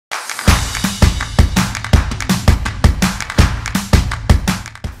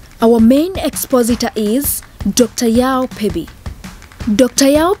Our main expositor is Dr. Yaw Perbi. Dr.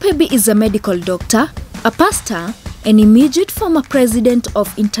 Yaw Perbi is a medical doctor, a pastor, and immediate former president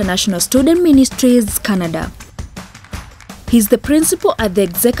of International Student Ministries, Canada. He is the principal at the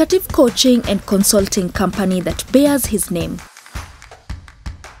executive coaching and consulting company that bears his name.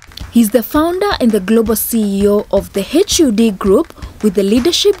 He is the founder and the global CEO of the HUD Group with the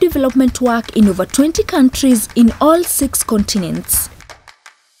leadership development work in over 20 countries in all 6 continents.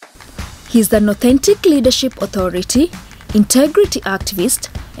 He is an authentic leadership authority, integrity activist,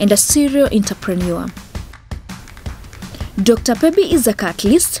 and a serial entrepreneur. Dr. Perbi is a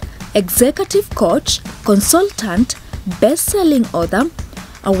catalyst, executive coach, consultant, best-selling author,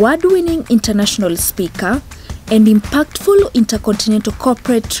 award-winning international speaker, and impactful intercontinental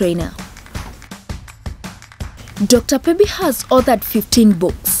corporate trainer. Dr. Perbi has authored 15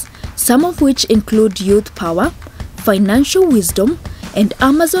 books, some of which include Youth Power, Financial Wisdom, and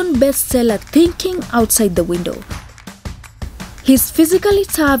Amazon bestseller Thinking Outside the Window. He's physically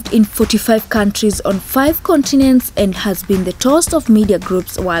served in 45 countries on 5 continents and has been the toast of media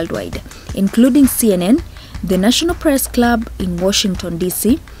groups worldwide, including CNN, the National Press Club in Washington,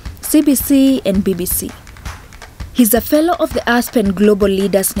 D.C., CBC, and BBC. He's a fellow of the Aspen Global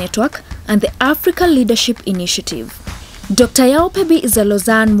Leaders Network and the Africa Leadership Initiative. Dr. Yaw Perbi is a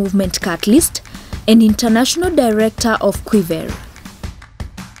Lausanne Movement catalyst and international director of Quiver.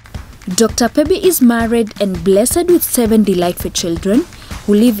 Dr. Perbi is married and blessed with 7 delightful children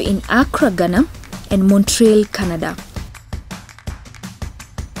who live in Accra, Ghana and Montreal, Canada.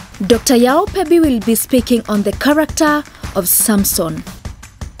 Dr. Yaw Perbi will be speaking on the character of Samson.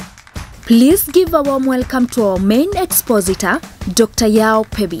 Please give a warm welcome to our main expositor, Dr. Yaw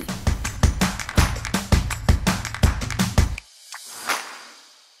Perbi.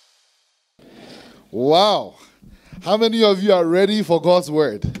 Wow. How many of you are ready for God's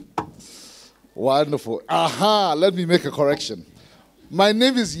word? Wonderful. Aha, let me make a correction. My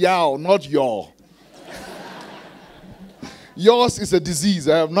name is Yaw, not Yaw. Yours is a disease.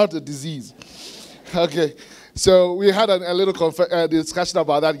 I am not a disease. Okay. So we had a little discussion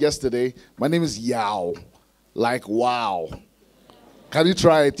about that yesterday. My name is Yaw, like wow. Can you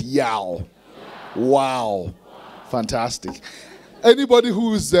try it? Yaw. Wow. Fantastic. Anybody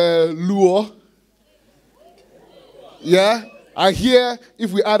who's Luo? Yeah? I hear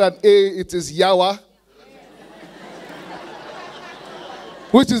if we add an A, it is Yawa,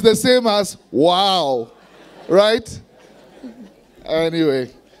 which is the same as wow, right? Anyway,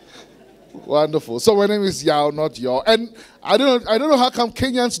 wonderful. So my name is Yaw, not Yaw. And I don't know how come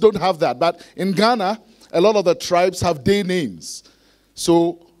Kenyans don't have that, but in Ghana, a lot of the tribes have day names.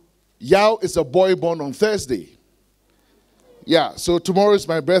 So Yaw is a boy born on Thursday. Yeah, so tomorrow is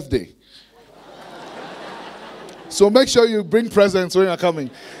my birthday. So make sure you bring presents when you're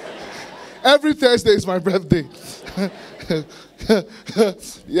coming. Every Thursday is my birthday.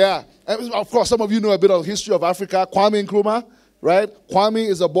 Yeah. And of course, some of you know a bit of history of Africa. Kwame Nkrumah, right? Kwame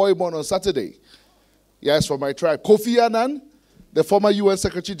is a boy born on Saturday. Yes, from my tribe. Kofi Annan, the former UN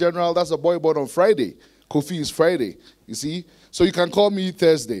Secretary General, that's a boy born on Friday. Kofi is Friday, you see? So you can call me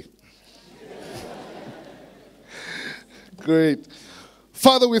Thursday. Great.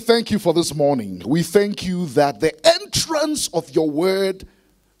 Father, we thank you for this morning. We thank you that the entrance of your word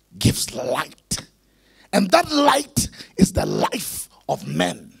gives light. And that light is the life of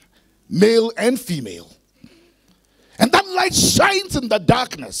men, male and female. And that light shines in the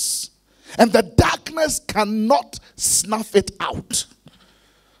darkness. And the darkness cannot snuff it out.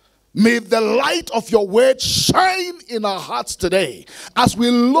 May the light of your word shine in our hearts today. As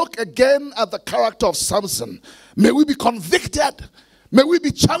we look again at the character of Samson, may we be convicted. May we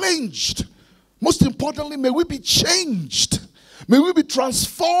be challenged. Most importantly, may we be changed. May we be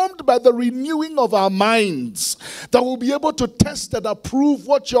transformed by the renewing of our minds, that we'll be able to test and approve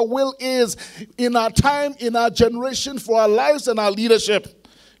what your will is in our time, in our generation, for our lives and our leadership.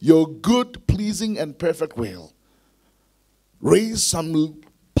 Your good, pleasing, and perfect will. Raise some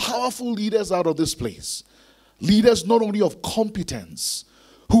powerful leaders out of this place. Leaders not only of competence,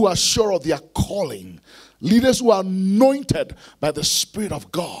 who are sure of their calling. Leaders who are anointed by the Spirit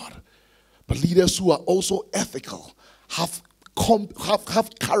of God. But leaders who are also ethical, have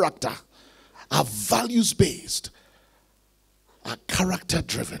character, are values-based, are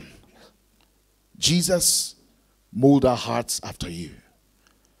character-driven. Jesus, mold our hearts after you.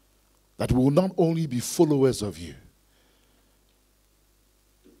 That we will not only be followers of you,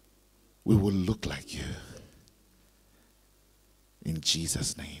 we will look like you. In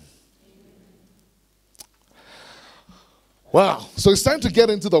Jesus' name. Wow. So it's time to get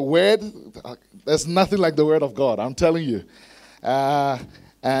into the word. There's nothing like the word of God, I'm telling you.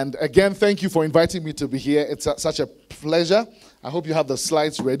 And again, thank you for inviting me to be here. It's such a pleasure. I hope you have the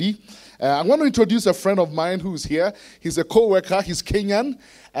slides ready. I want to introduce a friend of mine who's here. He's a co-worker. He's Kenyan.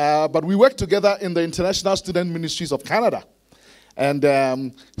 But we work together in the International Student Ministries of Canada. And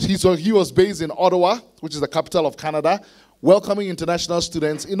he was based in Ottawa, which is the capital of Canada, welcoming international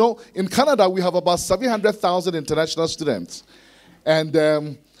students. You know, in Canada, we have about 700,000 international students.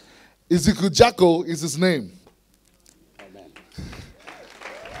 And Ezekiel Jacko is his name. Amen.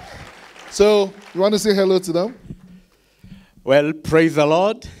 So, you want to say hello to them? Well, praise the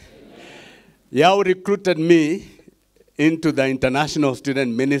Lord. Yaw recruited me into the International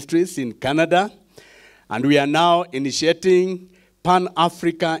Student Ministries in Canada, and we are now initiating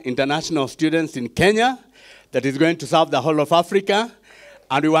Pan-Africa International Students in Kenya that is going to serve the whole of Africa,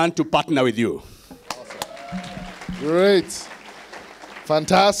 and we want to partner with you. Awesome. Great.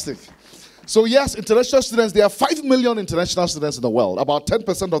 Fantastic. So yes, international students, there are 5 million international students in the world. About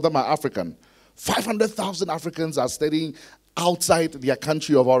 10% of them are African. 500,000 Africans are studying outside their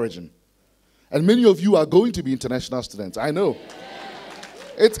country of origin. And many of you are going to be international students. I know.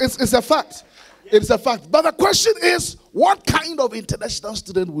 It's a fact. It's a fact. But the question is, what kind of international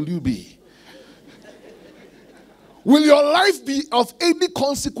student will you be? Will your life be of any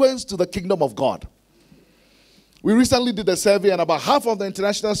consequence to the kingdom of God? We recently did a survey, and about half of the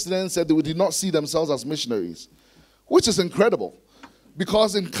international students said they did not see themselves as missionaries, which is incredible.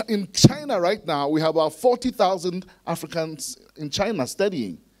 Because in China right now, we have about 40,000 Africans in China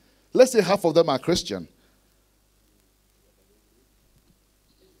studying. Let's say half of them are Christian.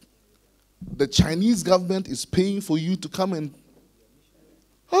 The Chinese government is paying for you to come and...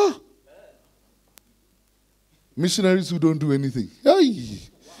 missionaries who don't do anything. Hey.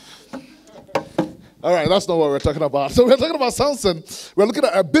 All right, that's not what we're talking about. So we're talking about Samson. We're looking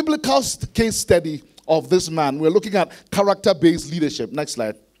at a biblical case study of this man. We're looking at character-based leadership. Next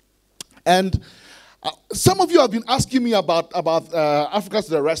slide. And some of you have been asking me about Africa to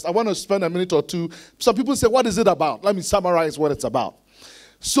the Rest. I want to spend a minute or two. Some people say, what is it about? Let me summarize what it's about.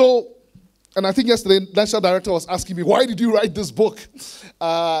 So, and I think yesterday, the national director was asking me, why did you write this book?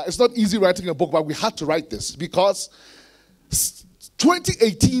 It's not easy writing a book, but we had to write this because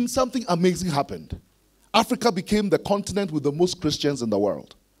 2018, something amazing happened. Africa became the continent with the most Christians in the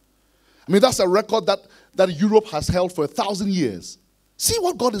world. I mean, that's a record that Europe has held for 1,000 years. See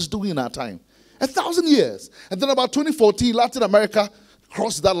what God is doing in our time. 1,000 years. And then about 2014, Latin America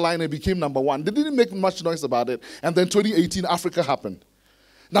crossed that line and became number one. They didn't make much noise about it. And then 2018, Africa happened.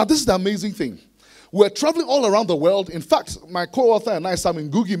 Now, this is the amazing thing. We're traveling all around the world. In fact, my co-author and I,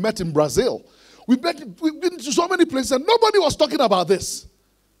 Simon Ngugi, met in Brazil. We've been to so many places, and nobody was talking about this.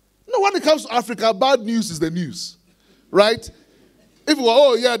 You know, when it comes to Africa, bad news is the news. Right? If we were,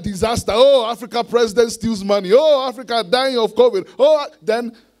 oh, yeah, disaster. Oh, Africa president steals money. Oh, Africa dying of COVID. Oh,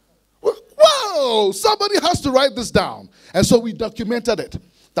 then... whoa, somebody has to write this down. And so we documented it,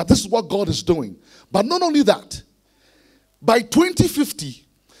 that this is what God is doing. But not only that, by 2050,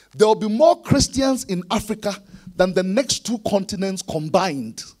 there will be more Christians in Africa than the next two continents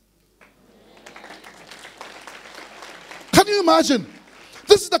combined. Can you imagine?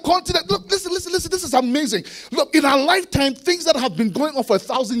 This is the continent. Look, listen. This is amazing. Look, in our lifetime, things that have been going on for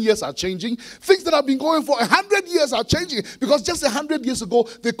 1,000 years are changing. Things that have been going for 100 years are changing. Because just 100 years ago,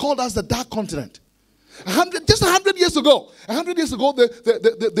 they called us the Dark Continent. Just 100 years ago. 100 years ago,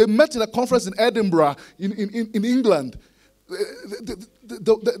 they met in a conference in Edinburgh, in England.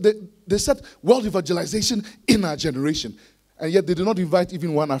 They said, world evangelization in our generation. And yet they did not invite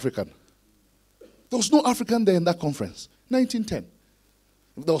even one African. There was no African there in that conference. 1910.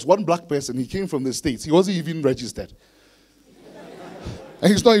 There was one black person. He came from the States. He wasn't even registered.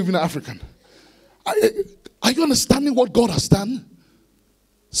 And he's not even African. Are you understanding what God has done?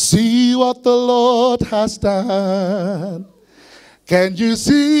 See what the Lord has done. Can you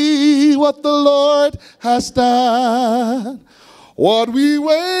see what the Lord has done? What we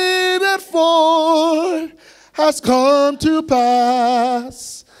waited for has come to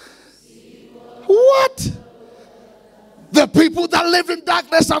pass. What? The people that live in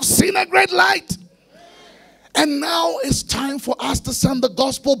darkness have seen a great light. And now it's time for us to send the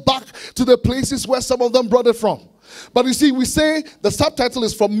gospel back to the places where some of them brought it from. But you see, we say the subtitle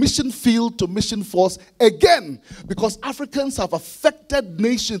is from mission field to mission force again, because Africans have affected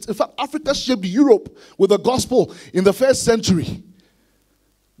nations. In fact, Africa shaped Europe with the gospel in the first century.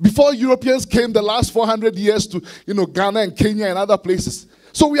 Before Europeans came the last 400 years to, Ghana and Kenya and other places.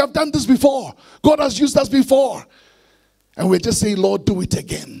 So we have done this before. God has used us before. And we're just saying, Lord, do it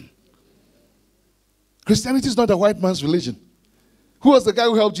again. Christianity is not a white man's religion. Who was the guy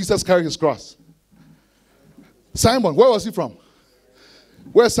who helped Jesus carry his cross? Simon. Where was he from?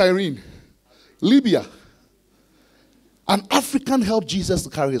 Where's Cyrene? Libya. An African helped Jesus to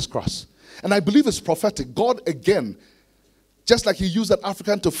carry his cross. And I believe it's prophetic. God, again, just like he used that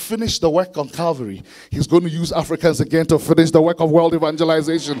African to finish the work on Calvary, he's going to use Africans again to finish the work of world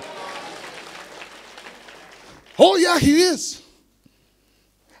evangelization. Oh, yeah, he is.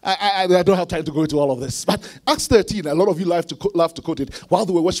 I don't have time to go into all of this. But Acts 13, a lot of you love to quote it. While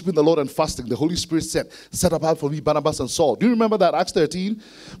they were worshiping the Lord and fasting, the Holy Spirit said, set apart for me Barnabas and Saul. Do you remember that, Acts 13?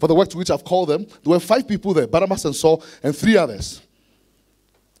 For the work to which I've called them. There were 5 people there, Barnabas and Saul, and 3 others.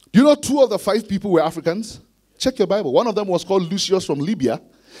 Do you know 2 of the 5 people were Africans? Check your Bible. One of them was called Lucius from Libya.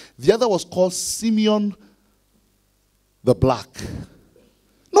 The other was called Simeon the Black.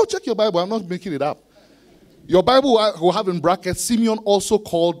 No, check your Bible. I'm not making it up. Your Bible will have in brackets, Simeon also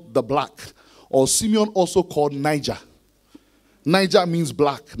called the Black, or Simeon also called Niger. Niger means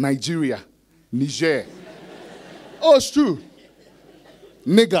black, Nigeria, Niger. Oh, it's true.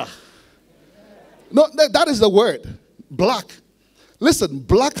 Nigger. No, that is the word, black. Listen,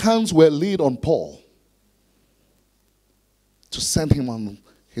 black hands were laid on Paul to send him on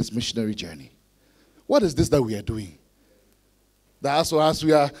his missionary journey. What is this that we are doing? That as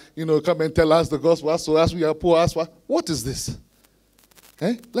we are, come and tell us the gospel, as we are poor, what is this?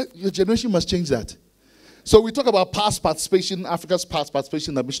 Your generation must change that. So we talk about past participation, Africa's past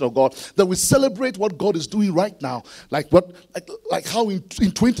participation in the mission of God. Then we celebrate what God is doing right now. Like how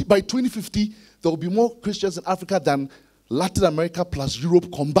by 2050, there will be more Christians in Africa than Latin America plus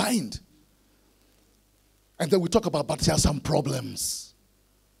Europe combined. And then we talk about, but there are some problems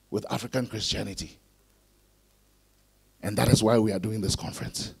with African Christianity. And that is why we are doing this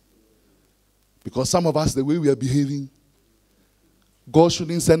conference. Because some of us, the way we are behaving, God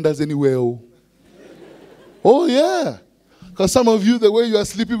shouldn't send us anywhere. Oh, yeah. Because some of you, the way you are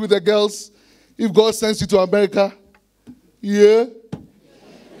sleeping with the girls, if God sends you to America, yeah.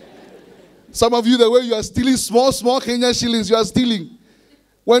 Some of you, the way you are stealing small Kenyan shillings, you are stealing.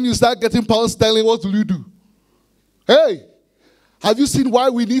 When you start getting pound sterling, what will you do? Hey. Have you seen why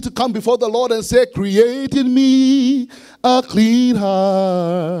we need to come before the Lord and say, create in me a clean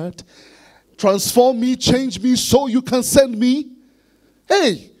heart. Transform me, change me so you can send me.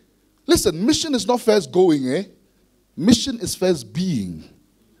 Hey, listen, mission is not first going, Mission is first being.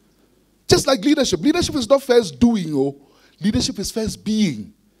 Just like leadership. Leadership is not first doing, leadership is first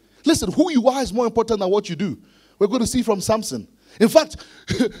being. Listen, who you are is more important than what you do. We're going to see from Samson. In fact,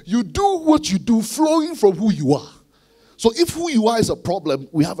 you do what you do flowing from who you are. So if who you are is a problem,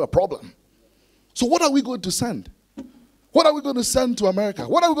 we have a problem. So what are we going to send? What are we going to send to America?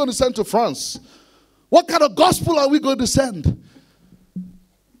 What are we going to send to France? What kind of gospel are we going to send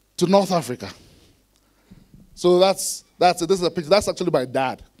to North Africa? So that's it. This is a picture. That's actually my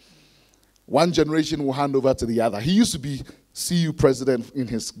dad. One generation will hand over to the other. He used to be CU president in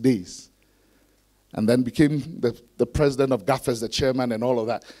his days. And then became the president of GAFES, the chairman and all of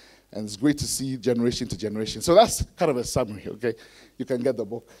that. And it's great to see generation to generation. So that's kind of a summary, okay? You can get the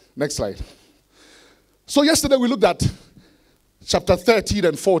book. Next slide. So yesterday we looked at chapter 13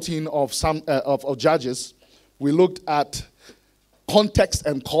 and 14 of Judges. We looked at context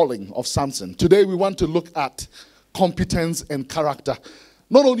and calling of Samson. Today we want to look at competence and character.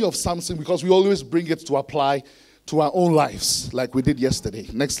 Not only of Samson, because we always bring it to apply to our own lives, like we did yesterday.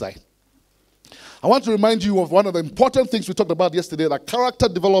 Next slide. I want to remind you of one of the important things we talked about yesterday, that character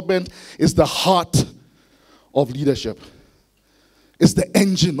development is the heart of leadership. It's the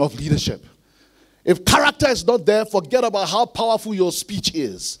engine of leadership. If character is not there, forget about how powerful your speech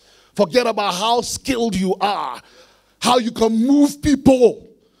is. Forget about how skilled you are, how you can move people.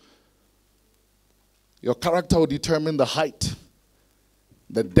 Your character will determine the height,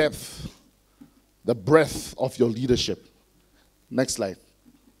 the depth, the breadth of your leadership. Next slide.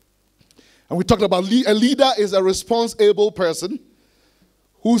 And we talked about a leader is a responsible person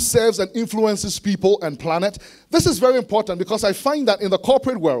who serves and influences people and planet. This is very important because I find that in the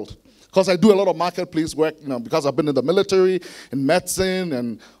corporate world, because I do a lot of marketplace work, because I've been in the military, in medicine,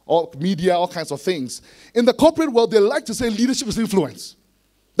 and all media, all kinds of things. In the corporate world, they like to say leadership is influence.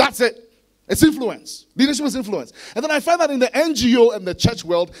 That's it. It's influence. Leadership is influence. And then I find that in the NGO and the church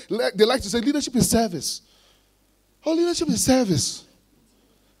world, they like to say leadership is service. Oh, leadership is service.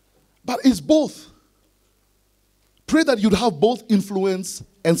 But it's both. Pray that you'd have both influence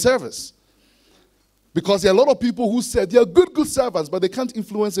and service. Because there are a lot of people who said they are good servants, but they can't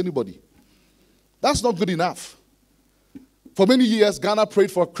influence anybody. That's not good enough. For many years, Ghana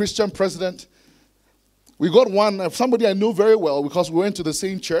prayed for a Christian president. We got one, somebody I know very well because we went to the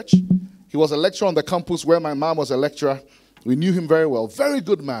same church. He was a lecturer on the campus where my mom was a lecturer. We knew him very well. Very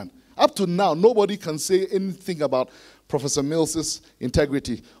good man. Up to now, nobody can say anything about Professor Mills's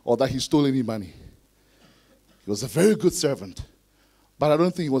integrity or that he stole any money. He was a very good servant, but I don't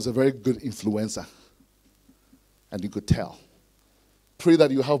think he was a very good influencer. And you could tell. Pray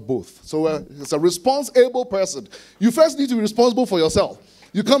that you have both. So it's a responsible person. You first need to be responsible for yourself.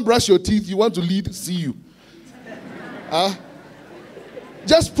 You can't brush your teeth. You want to lead, see you.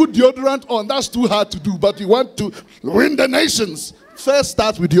 Just put deodorant on. That's too hard to do. But you want to win the nations. First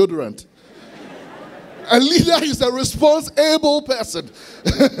start with deodorant. A leader is a responsible person.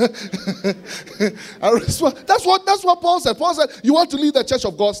 That's what Paul said. Paul said, you want to lead the church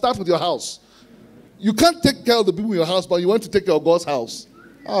of God, start with your house. You can't take care of the people in your house, but you want to take care of God's house.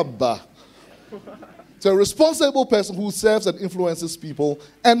 Abba. It's a responsible person who serves and influences people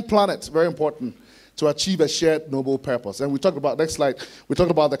and planet. Very important to achieve a shared noble purpose. And we talked about, next slide, we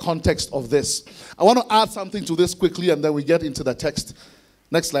talked about the context of this. I want to add something to this quickly and then we get into the text.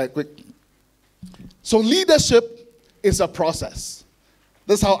 Next slide, quick. So leadership is a process.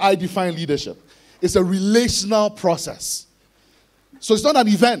 That's how I define leadership. It's a relational process. So it's not an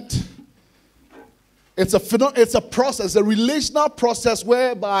event. It's a process, a relational process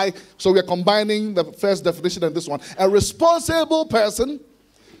whereby, so we're combining the first definition and this one. A responsible person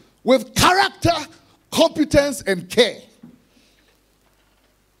with character, competence, and care.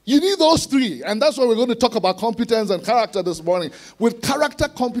 You need those three, and that's why we're going to talk about competence and character this morning. With character,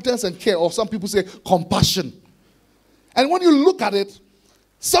 competence, and care, or some people say compassion. And when you look at it,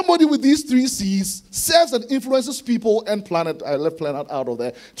 somebody with these three C's serves and influences people and planet. I left planet out of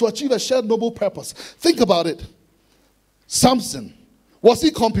there to achieve a shared noble purpose. Think about it. Samson, was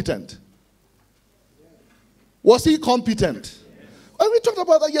he competent? Was he competent? And we talked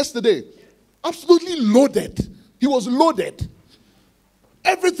about that yesterday. Absolutely loaded. He was loaded.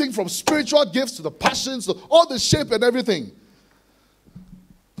 Everything from spiritual gifts to the passions, to all the shape and everything.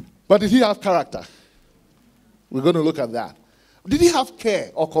 But did he have character? We're going to look at that. Did he have care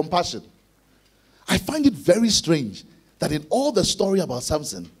or compassion? I find it very strange that in all the story about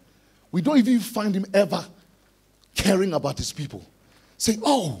Samson, we don't even find him ever caring about his people. Saying,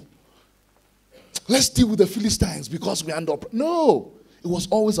 oh, let's deal with the Philistines because we are under. No, it was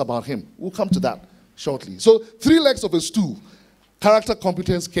always about him. We'll come to that shortly. So 3 legs of a stool. Character,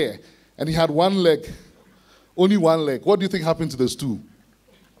 competence, care. And he had 1 leg. Only 1 leg. What do you think happened to the stool?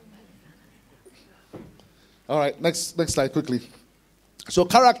 All right, next slide quickly. So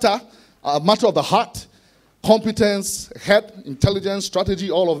character, a matter of the heart. Competence, head, intelligence, strategy,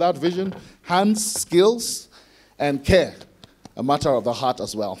 all of that, vision, hands, skills, and care, a matter of the heart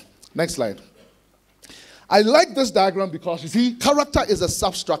as well. Next slide. I like this diagram because, you see, character is a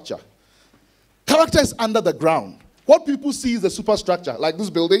substructure. Character is under the ground. What people see is the superstructure, like this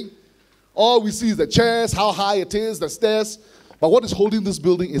building. All we see is the chairs, how high it is, the stairs. But what is holding this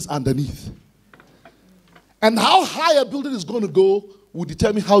building is underneath. And how high a building is going to go will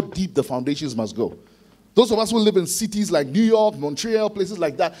determine how deep the foundations must go. Those of us who live in cities like New York, Montreal, places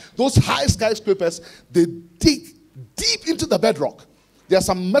like that, those high skyscrapers, they dig deep into the bedrock. There are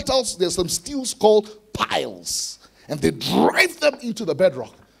some metals, there are some steels called piles, and they drive them into the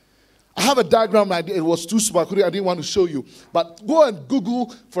bedrock. I have a diagram, it was too small, I didn't want to show you. But go and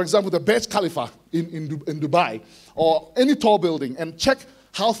Google, for example, the Burj Khalifa in Dubai, or any tall building, and check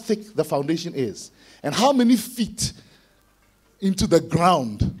how thick the foundation is, and how many feet into the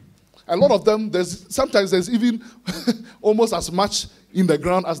ground. A lot of them, sometimes there's even almost as much in the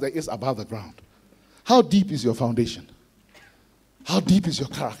ground as there is above the ground. How deep is your foundation? How deep is your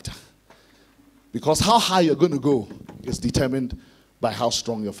character? Because how high you're going to go is determined by how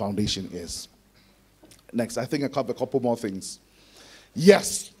strong your foundation is. Next, I think I covered a couple more things.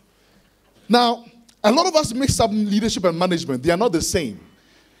 Yes. Now, a lot of us mix up leadership and management. They are not the same.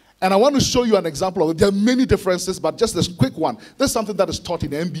 And I want to show you an example of it. There are many differences, but just this quick one. There's something that is taught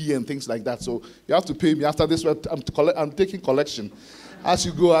in MBA and things like that. So you have to pay me. After this, I'm taking collection. As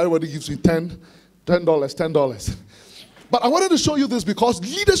you go, everybody gives me $10. But I wanted to show you this because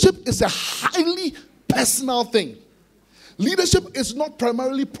leadership is a highly personal thing. Leadership is not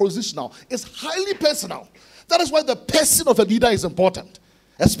primarily positional. It's highly personal. That is why the person of a leader is important,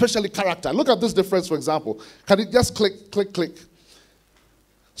 especially character. Look at this difference, for example. Can you just click?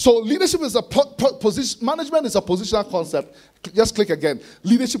 So leadership is a position, management is a positional concept. Just click again.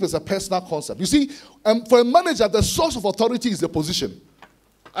 Leadership is a personal concept. You see, for a manager, the source of authority is the position.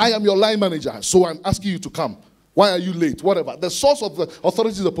 I am your line manager, so I'm asking you to come. Why are you late? Whatever. The source of the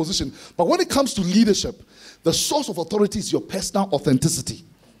authority is the position. But when it comes to leadership, the source of authority is your personal authenticity.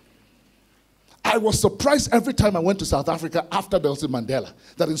 I was surprised every time I went to South Africa after Nelson Mandela,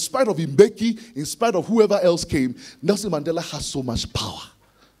 that in spite of Mbeki, in spite of whoever else came, Nelson Mandela has so much power.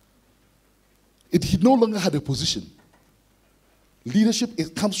 He no longer had a position. Leadership,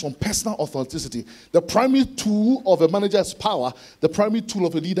 it comes from personal authenticity. The primary tool of a manager is power. The primary tool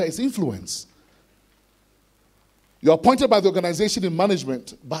of a leader is influence. You're appointed by the organization in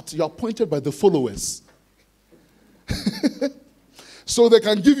management, but you're appointed by the followers. So they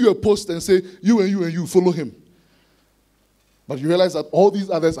can give you a post and say, you and you and you, follow him. But you realize that all these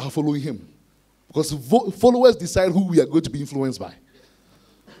others are following him. Because followers decide who we are going to be influenced by.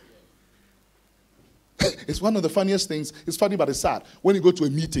 It's one of the funniest things. It's funny, but it's sad. When you go to a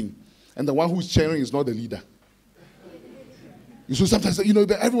meeting and the one who's chairing is not the leader. You see, sometimes,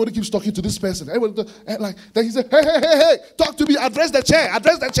 everybody keeps talking to this person. Then he said, hey, talk to me, address the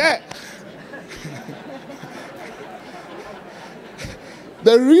chair.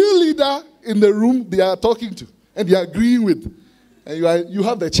 The real leader in the room they are talking to and they are agreeing with. And you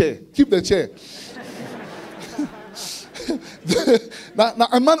have the chair. Keep the chair.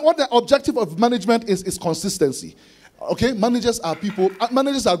 What the objective of management is consistency. Okay, managers are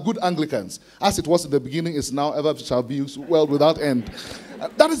good Anglicans. As it was in the beginning, is now, ever shall be, world without end.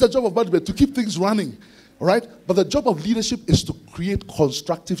 That is the job of management, to keep things running. Right? But the job of leadership is to create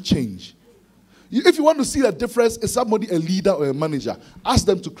constructive change. If you want to see the difference, is somebody a leader or a manager? Ask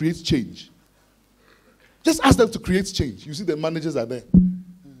them to create change. Just ask them to create change. You see the managers are there.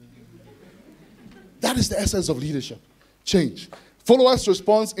 That is the essence of leadership. Change. Followers'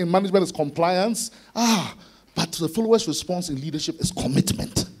 response in management is compliance. But the followers' response in leadership is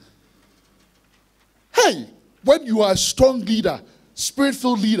commitment. Hey, when you are a strong leader,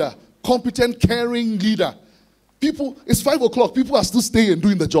 spirit-filled leader, competent, caring leader, it's 5 o'clock, people are still staying and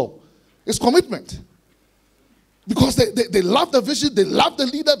doing the job. It's commitment. Because they love the vision, they love the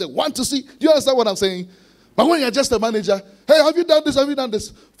leader, they want to see. Do you understand what I'm saying? But when you're just a manager, hey, have you done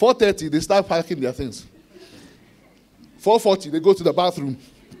this? 4:30, they start packing their things. 4:40, they go to the bathroom.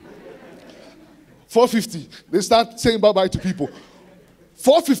 4:50, they start saying bye-bye to people.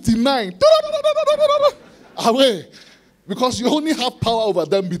 4:59, away. Because you only have power over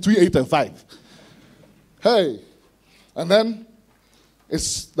them between 8 and 5. Hey. And then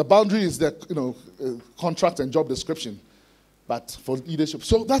the boundary is the contract and job description. But for leadership.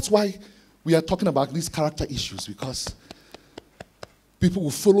 So that's why we are talking about these character issues, because people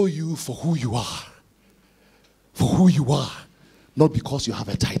will follow you for who you are. For who you are, not because you have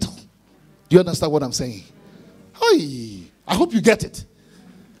a title. Do you understand what I'm saying? Hey, I hope you get it.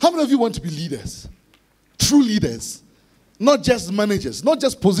 How many of you want to be leaders? True leaders. Not just managers, not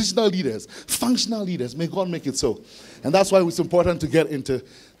just positional leaders, functional leaders. May God make it so. And that's why it's important to get into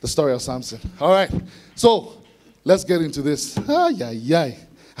the story of Samson. All right. So, let's get into this. I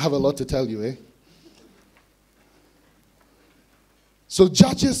have a lot to tell you, So,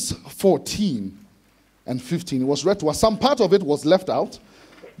 Judges 14 and 15, it was read to us. Some part of it was left out,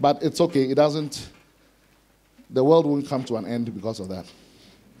 but it's okay. The world won't come to an end because of that.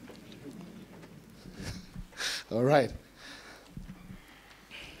 All right.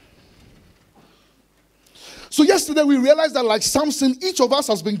 So yesterday we realized that, like Samson, each of us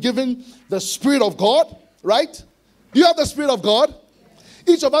has been given the Spirit of God, right? Do you have the Spirit of God?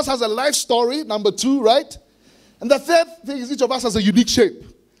 Each of us has a life story, number 2, right? And the third thing is each of us has a unique shape.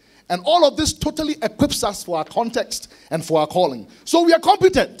 And all of this totally equips us for our context and for our calling. So we are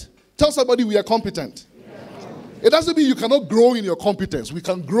competent. Tell somebody we are competent. It doesn't mean you cannot grow in your competence. We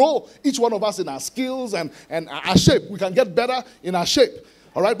can grow, each one of us, in our skills and our shape. We can get better in our shape.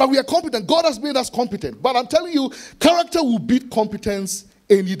 All right? But we are competent. God has made us competent. But I'm telling you, character will beat competence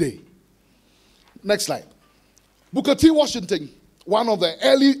any day. Next slide. Booker T. Washington, one of the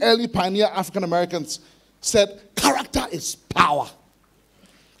early pioneer African Americans, said, character is power.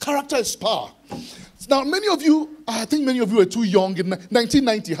 Character is power. Now, I think many of you were too young. In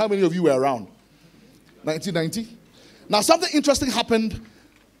 1990, how many of you were around? 1990? Now, something interesting happened.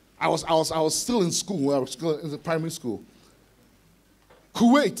 I was still in school. I was still in the primary school.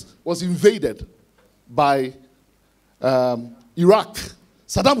 Kuwait was invaded by Iraq.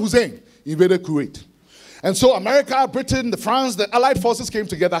 Saddam Hussein invaded Kuwait. And so America, Britain, France, the Allied forces came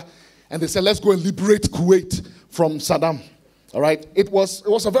together and they said, let's go and liberate Kuwait from Saddam. All right? It was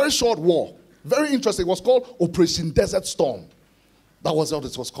a very short war. Very interesting. It was called Operation Desert Storm. That was what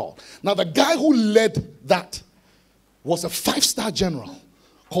it was called. Now, the guy who led that was a 5-star general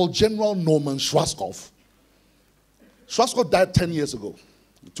called General Norman Schwarzkopf. Schwarzkopf died 10 years ago,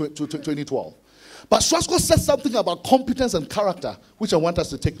 2012. But Schwarzkopf said something about competence and character, which I want us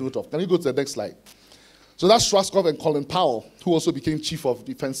to take note of. Can you go to the next slide? So that's Schwarzkopf and Colin Powell, who also became Chief of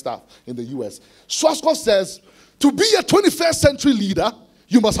Defense Staff in the U.S. Schwarzkopf says, to be a 21st century leader,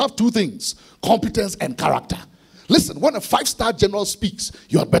 you must have 2 things, competence and character. Listen, when a 5-star general speaks,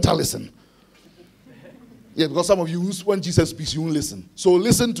 you had better listen. Yeah, because some of you, when Jesus speaks, you won't listen. So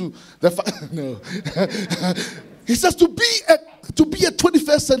listen to the no. He says to be a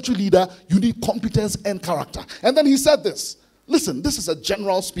 21st century leader, you need competence and character. And then he said this. Listen, this is a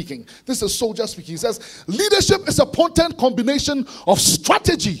general speaking. This is a soldier speaking. He says, leadership is a potent combination of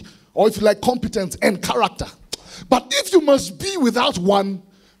strategy, or if you like, competence and character. But if you must be without one,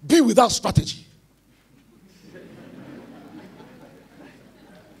 be without strategy.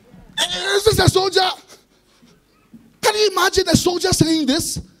 Is this a soldier? Can you imagine a soldier saying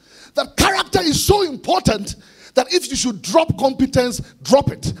this? That character is so important that if you should drop competence,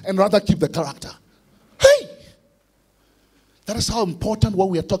 drop it and rather keep the character. Hey! That is how important what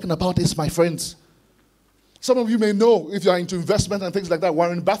we are talking about is, my friends. Some of you may know, if you are into investment and things like that,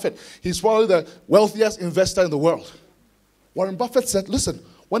 Warren Buffett, he's probably the wealthiest investor in the world. Warren Buffett said, listen,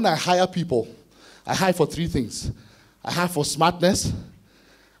 when I hire people, I hire for three things. I hire for smartness,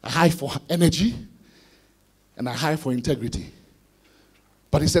 I hire for energy, and I hire for integrity.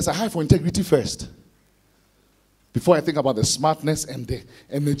 But he says, I hire for integrity first, before I think about the smartness and the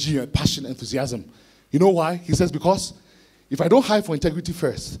energy and passion, enthusiasm. You know why? He says, because if I don't hire for integrity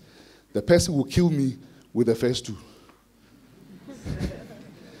first, the person will kill me with the first two.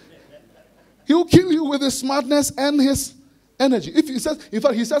 He will kill you with his smartness and his energy. In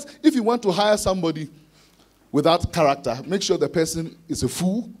fact, he says, if you want to hire somebody without character, make sure the person is a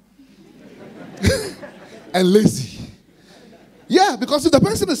fool and lazy. Yeah, because if the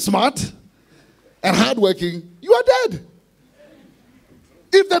person is smart and hardworking, you are dead.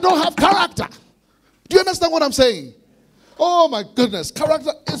 If they don't have character. Do you understand what I'm saying? Oh my goodness,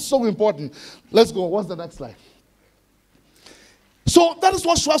 character is so important. Let's go. What's the next slide? So that is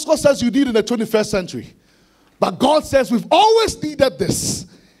what Schwarzkopf says you need in the 21st century. But God says we've always needed this,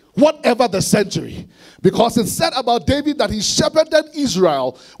 whatever the century. Because it said about David that he shepherded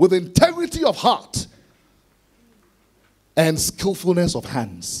Israel with integrity of heart and skillfulness of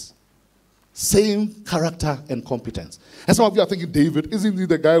hands. Same character and competence. And some of you are thinking, David, isn't he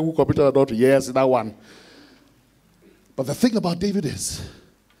the guy who committed adultery? Yes, that one. But the thing about David is,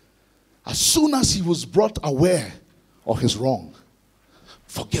 as soon as he was brought aware of his wrong,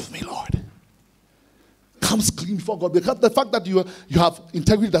 forgive me, Lord, comes clean before God. Because the fact that you have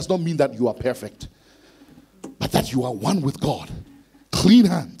integrity does not mean that you are perfect, but that you are one with God, clean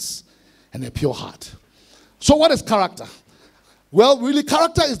hands, and a pure heart. So what is character? Well, really,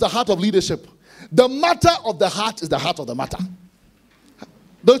 character is the heart of leadership. The matter of the heart is the heart of the matter.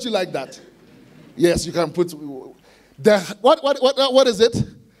 Don't you like that? Yes, you can put... What is it?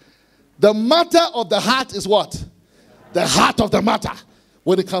 The matter of the heart is what? The heart of the matter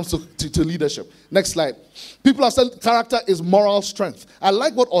when it comes to leadership. Next slide. People have said character is moral strength. I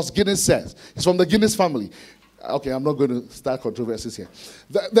like what Os Guinness says. It's from the Guinness family. Okay, I'm not going to start controversies here.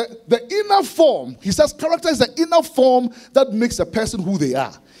 The inner form, he says character is the inner form that makes a person who they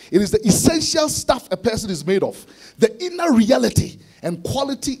are. It is the essential stuff a person is made of. The inner reality and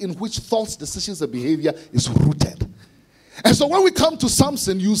quality in which thoughts, decisions, and behavior is rooted. And so when we come to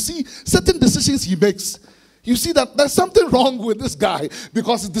Samson, you see certain decisions he makes. You see that there's something wrong with this guy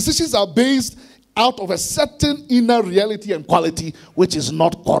because his decisions are based out of a certain inner reality and quality which is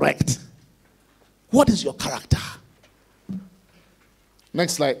not correct. What is your character?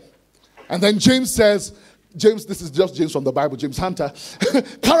 Next slide. And then James says, this is just James from the Bible, James Hunter.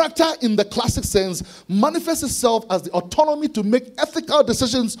 Character in the classic sense manifests itself as the autonomy to make ethical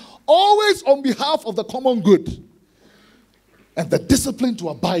decisions always on behalf of the common good, and the discipline to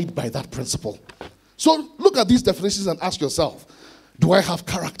abide by that principle. So look at these definitions and ask yourself, do I have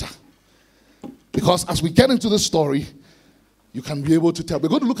character? Because as we get into this story, you can be able to tell. We're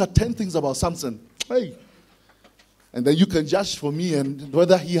going to look at 10 things about Samson. Hey. And then you can judge for me and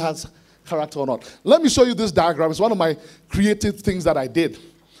whether he has character or not. Let me show you this diagram. It's one of my creative things that I did.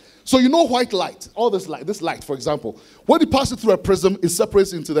 So you know white light, all this light, for example. When you pass it through a prism, it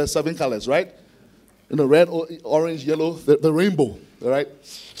separates into the 7 colors, right? You know, red, orange, yellow, the rainbow, all right?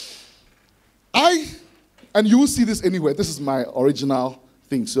 And you will see this anywhere. This is my original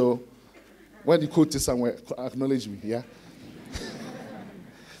thing. So when you quote it somewhere, acknowledge me, yeah?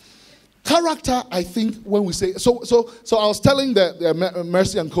 Character, I think, when we say... So I was telling the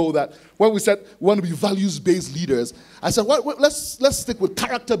Mercy and Co. that when we said we want to be values-based leaders, I said, well, let's stick with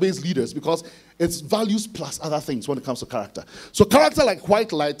character-based leaders because it's values plus other things when it comes to character. So character, like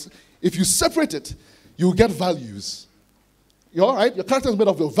white light, if you separate it, you get values. You all right? Your character is made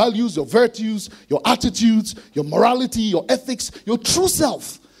of your values, your virtues, your attitudes, your morality, your ethics, your true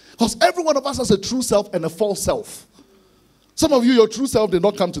self. Because every one of us has a true self and a false self. Some of you, your true self did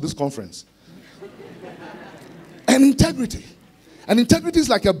not come to this conference. And integrity. And integrity is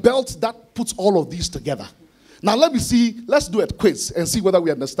like a belt that puts all of these together. Now let's do a quiz and see whether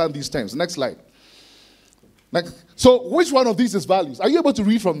we understand these terms. Next slide. So which one of these is values? Are you able to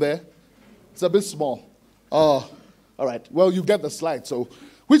read from there? It's a bit small. Oh, all right. Well, you get the slide. So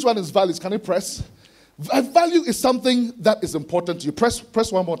which one is values? Can you press? A value is something that is important to you.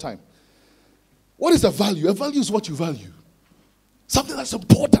 Press one more time. What is a value? A value is what you value. Something that's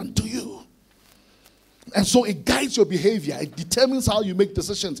important to you. And so it guides your behavior. It determines how you make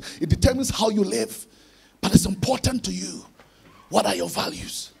decisions. It determines how you live. But it's important to you. What are your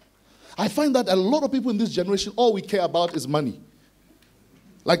values? I find that a lot of people in this generation, all we care about is money.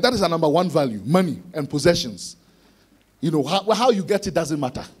 Like that is our number one value, money and possessions. You know, how you get it doesn't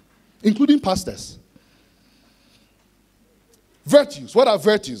matter, including pastors. Virtues, what are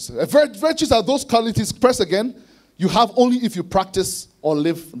virtues? Virtues are those qualities, press again, you have only if you practice or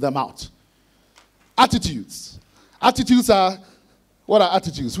live them out. Attitudes. Attitudes are, what are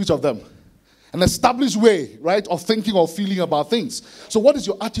attitudes? Which of them? An established way, right, of thinking or feeling about things. So what is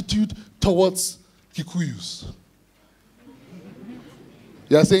your attitude towards Kikuyus?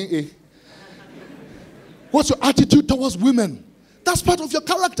 You are saying A. What's your attitude towards women? That's part of your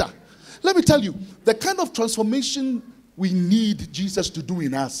character. Let me tell you, the kind of transformation we need Jesus to do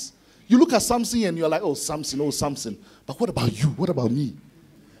in us. You look at Samson and you're like, oh, Samson. But what about you? What about me?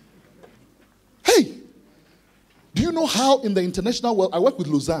 Hey, do you know how in the international world, I work with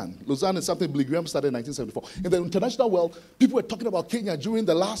Lausanne. Lausanne is something Billy Graham started in 1974. In the international world, people were talking about Kenya during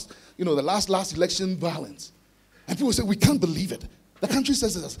the last election violence. And people say, we can't believe it. The country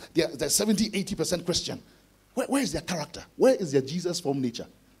says they're 70, 80% Christian. Where is their character? Where is their Jesus from nature?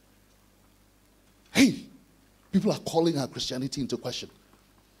 Hey, people are calling our Christianity into question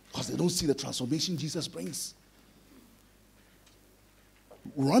because they don't see the transformation Jesus brings.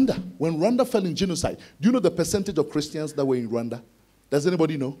 Rwanda, when Rwanda fell in genocide, do you know the percentage of Christians that were in Rwanda? Does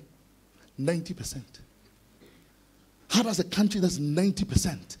anybody know? 90%. How does a country that's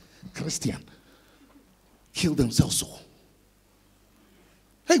 90% Christian kill themselves so?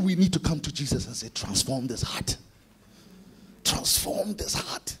 Hey, we need to come to Jesus and say, transform this heart. Transform this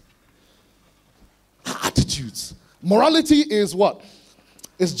heart. Our attitudes. Morality is what?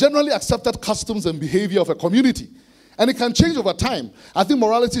 It's generally accepted customs and behavior of a community. And it can change over time. I think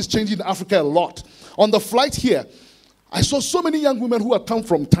morality is changing in Africa a lot. On the flight here, I saw so many young women who had come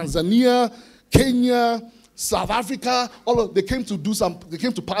from Tanzania, Kenya, South Africa. They came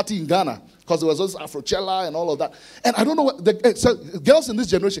to party in Ghana because there was also Afrochella and all of that. And I don't know so girls in this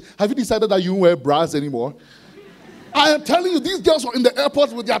generation, have you decided that you won't wear bras anymore? I am telling you, these girls were in the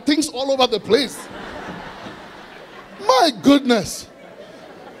airport with their things all over the place. My goodness.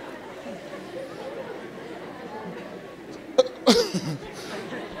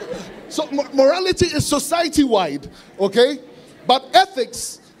 So morality is society-wide, okay? But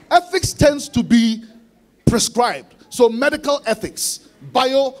ethics tends to be prescribed. So medical ethics,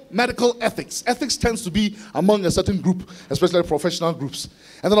 biomedical ethics. Ethics tends to be among a certain group, especially professional groups.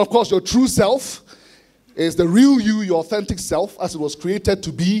 And then, of course, your true self is the real you, your authentic self, as it was created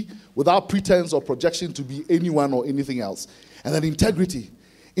to be, without pretense or projection to be anyone or anything else. And then integrity.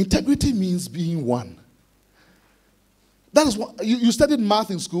 Integrity means being one. That is what you studied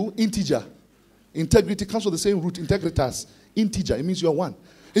math in school, integer. Integrity comes from the same root, integritas. Integer, it means you are one.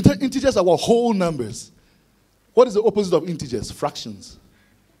 Integers are what? Whole numbers. What is the opposite of integers? Fractions.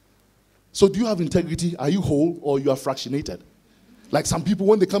 So do you have integrity? Are you whole or you are fractionated? Like some people,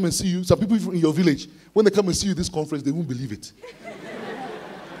 when they come and see you, some people in your village, when they come and see you at this conference, they won't believe it.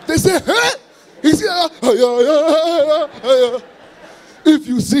 They say, hey! He's here. If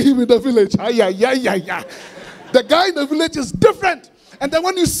you see him in the village, the guy in the village is different. And then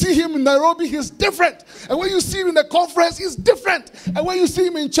when you see him in Nairobi, he's different. And when you see him in the conference, he's different. And when you see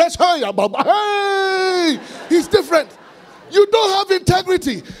him in church, hey, he's different. You don't have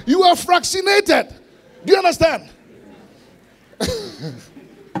integrity. You are fractionated. Do you understand?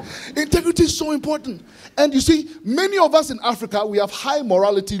 Integrity is so important. And you see, many of us in Africa, we have high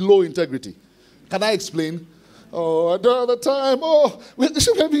morality, low integrity. Can I explain? Oh, I don't have the time. Oh, we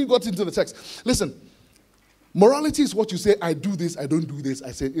haven't even got into the text. Listen. Morality is what you say, I do this, I don't do this.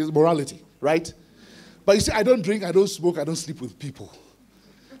 I say, it's morality, right? But you say, I don't drink, I don't smoke, I don't sleep with people.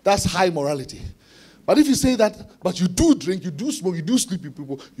 That's high morality. But if you say that, but you do drink, you do smoke, you do sleep with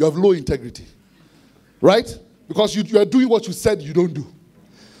people, you have low integrity. Right? Because you are doing what you said you don't do.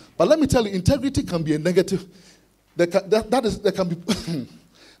 But let me tell you, integrity can be a negative. There can be,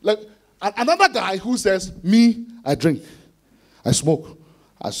 like another guy who says, me, I drink, I smoke,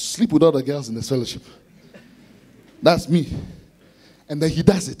 I sleep with other girls in this fellowship. That's me. And then he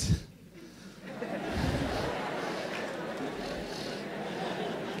does it.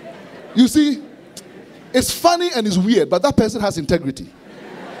 You see, it's funny and it's weird, but that person has integrity.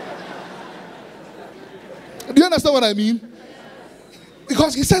 Do you understand what I mean?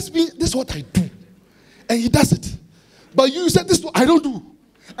 Because he says to me, this is what I do. And he does it. But you said, this is what I don't do.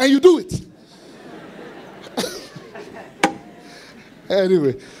 And you do it.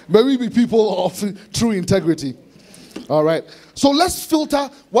 Anyway, may we be people of true integrity. All right. So let's filter.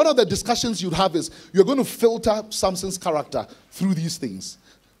 One of the discussions you'd have is you're going to filter Samson's character through these things.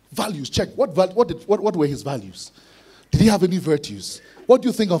 Values, check. What were his values? Did he have any virtues? What do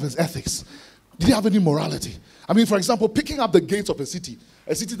you think of his ethics? Did he have any morality? I mean, for example, picking up the gates of a city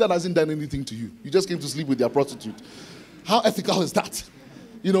that hasn't done anything to you. You just came to sleep with their prostitute. How ethical is that?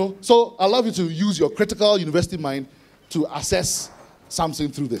 You know, so I'd love you to use your critical university mind to assess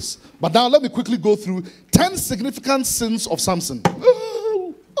Samson through this. But now let me quickly go through 10 significant sins of Samson.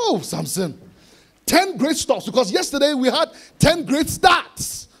 Oh, Samson. 10 great stops, because yesterday we had 10 great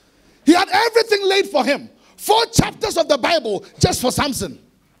starts. He had everything laid for him. 4 chapters of the Bible just for Samson.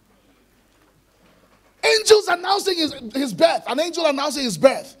 Angels announcing his birth. An angel announcing his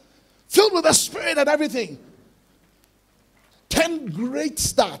birth. Filled with the Spirit and everything. 10 great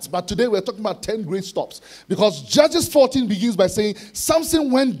starts. But today we're talking about 10 great stops. Because Judges 14 begins by saying, Samson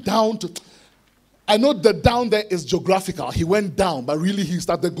went down to... I know the down there is geographical. He went down, but really he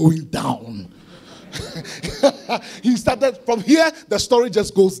started going down. He started from here, the story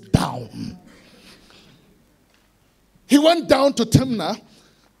just goes down. He went down to Timnah.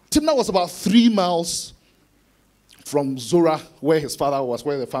 Timnah was about 3 miles from Zorah, where his father was,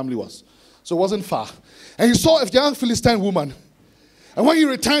 where the family was. So it wasn't far. And he saw a young Philistine woman. And when he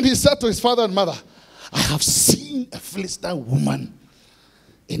returned, he said to his father and mother, I have seen a Philistine woman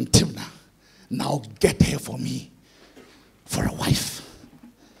in Timnah. Now get her for me for a wife.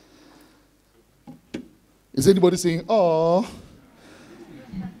 Is anybody saying, oh?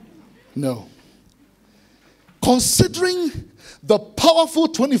 No. Considering the powerful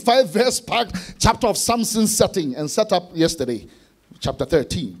 25-verse packed chapter of Samson's setting and set up yesterday, chapter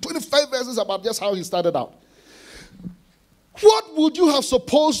 13. 25 verses about just how he started out. What would you have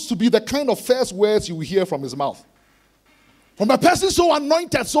supposed to be the kind of first words you will hear from his mouth? From a person so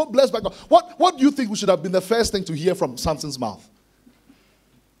anointed, so blessed by God. What do you think should have been the first thing to hear from Samson's mouth?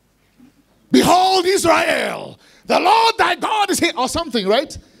 Behold Israel, the Lord thy God is here, or something,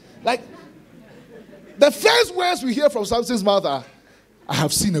 right? Like, the first words we hear from Samson's mouth are, I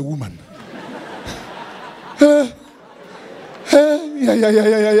have seen a woman. Yeah.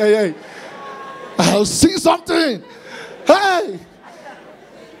 I have seen something. Hey.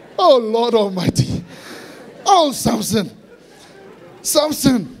 Oh, Lord Almighty. Oh, Samson.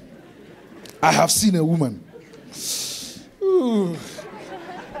 Samson. I have seen a woman. Ooh.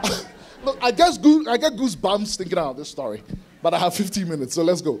 Look, I get goosebumps thinking about this story. But I have 15 minutes, so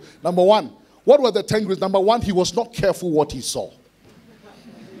let's go. Number 1. What were the 10 greats? Number 1, he was not careful what he saw.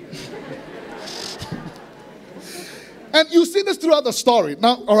 And you see this throughout the story.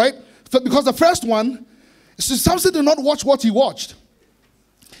 Now, all right? Because the first one, Samson did not watch what he watched.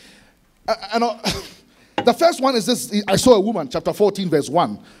 The first one is this, I saw a woman, chapter 14, verse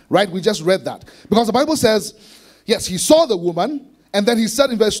 1. Right? We just read that. Because the Bible says, yes, he saw the woman, and then he said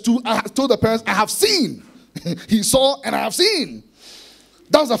in verse 2, I told the parents, I have seen. He saw and I have seen.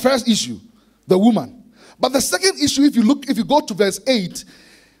 That was the first issue, the woman. But the second issue, if you go to verse 8,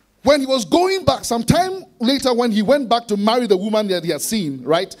 when he was going back, sometime later when he went back to marry the woman that he had seen,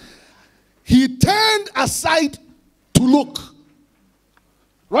 right? He turned aside to look.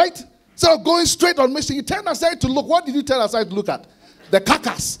 Right? Instead of going straight on mission, he turned aside to look. What did he turn aside to look at? The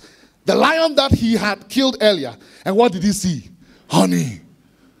carcass. The lion that he had killed earlier. And what did he see? Honey.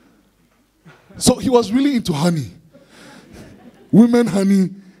 So he was really into honey. Women, honey,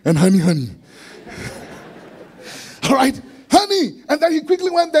 and honey. All right? Honey. And then he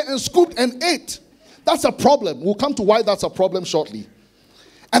quickly went there and scooped and ate. That's a problem. We'll come to why that's a problem shortly.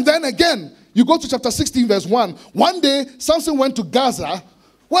 And then again, you go to chapter 16, verse 1. One day, Samson went to Gaza,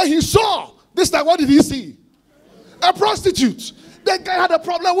 where he saw, this time, what did he see? A prostitute. That guy had a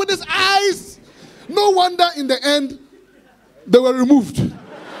problem with his eyes. No wonder in the end, they were removed.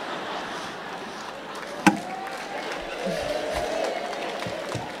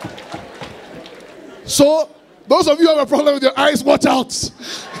 So, those of you who have a problem with your eyes, watch out.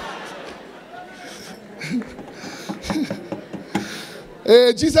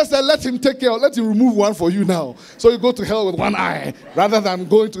 Jesus said, let him take care, let him remove one for you now. So you go to hell with one eye, rather than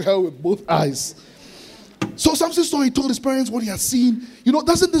going to hell with both eyes. So Samson saw, he told his parents what he had seen. You know,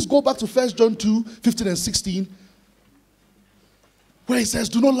 doesn't this go back to 1 John 2, 15 and 16? Where he says,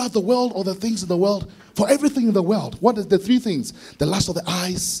 do not love the world or the things in the world, for everything in the world. What is the 3 things? The lust of the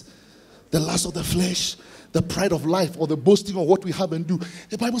eyes, the lust of the flesh, the pride of life, or the boasting of what we have and do.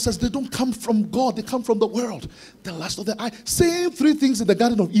 The Bible says they don't come from God, they come from the world. The lust of the eye. Same three things in the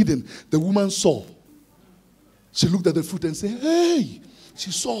Garden of Eden. The woman saw. She looked at the fruit and said, hey,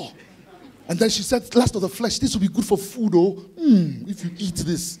 she saw. And then she said, lust of the flesh, this will be good for food, if you eat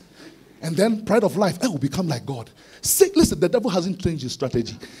this. And then pride of life, I will become like God. Listen, the devil hasn't changed his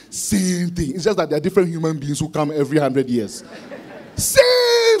strategy. Same thing. It's just that there are different human beings who come every 100 years.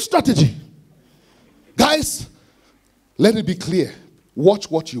 Same strategy. Guys, let it be clear. Watch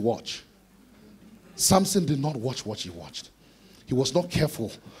what you watch. Samson did not watch what he watched. He was not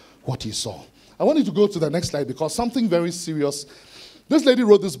careful what he saw. I want you to go to the next slide because something very serious. This lady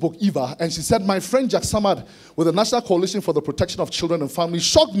wrote this book, Eva, and she said, my friend Jack Samad with the National Coalition for the Protection of Children and Families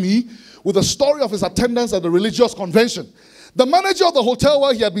shocked me with the story of his attendance at the religious convention. The manager of the hotel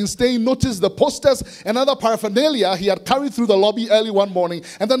where he had been staying noticed the posters and other paraphernalia he had carried through the lobby early one morning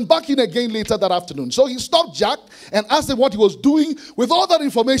and then back in again later that afternoon. So he stopped Jack and asked him what he was doing with all that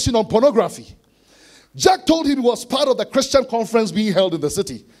information on pornography. Jack told him he was part of the Christian conference being held in the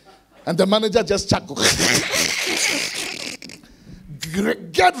city. And the manager just chuckled.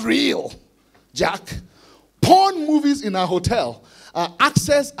 Get real, Jack. Porn movies in our hotel are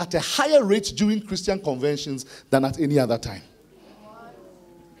accessed at a higher rate during Christian conventions than at any other time.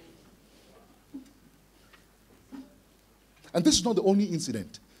 And this is not the only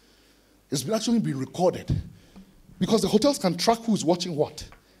incident. It's actually been recorded. Because the hotels can track who's watching what.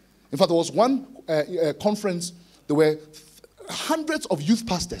 In fact, there was one conference, there were hundreds of youth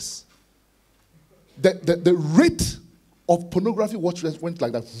pastors. The rate of pornography watchers went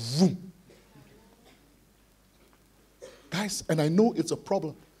like that. Vroom. Guys, and I know it's a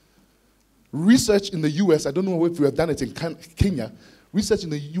problem. Research in the US, I don't know if we have done it in Kenya, research in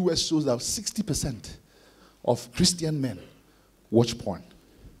the US shows that 60% of Christian men watch porn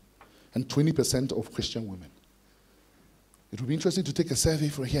and 20% of Christian women. It would be interesting to take a survey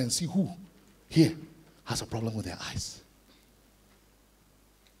from here and see who here has a problem with their eyes.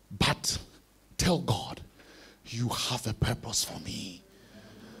 But tell God, you have a purpose for me.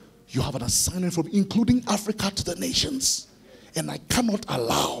 You have an assignment from including Africa to the nations. And I cannot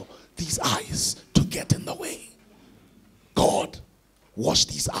allow these eyes to get in the way. God, wash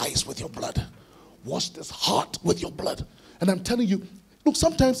these eyes with your blood. Wash this heart with your blood. And I'm telling you, look,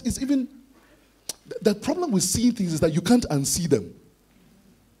 sometimes it's even, the problem with seeing things is that you can't unsee them.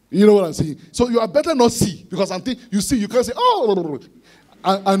 You know what I'm saying? So you are better not see. Because until you see, you can't say, oh,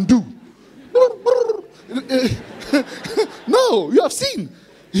 undo. No, you have seen.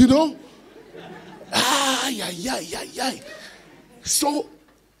 You know? So,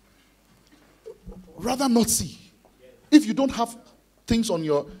 rather not see. If you don't have things on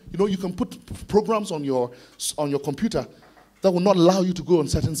your, you can put programs on your computer that will not allow you to go on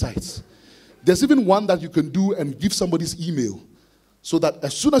certain sites. There's even one that you can do and give somebody's email so that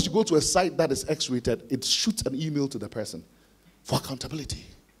as soon as you go to a site that is X-rated, it shoots an email to the person for accountability.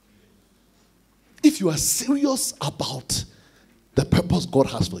 If you are serious about the purpose God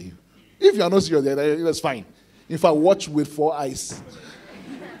has for you. If you are not serious, that's fine. If I watch with 4 eyes.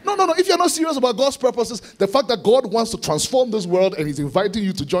 No. If you're not serious about God's purposes, the fact that God wants to transform this world and He's inviting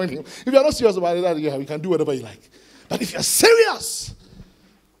you to join Him, if you're not serious about it, you can do whatever you like. But if you're serious,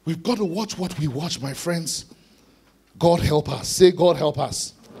 we've got to watch what we watch, my friends. God help us. Say, God help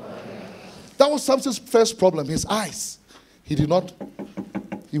us. That was Samson's first problem, his eyes. He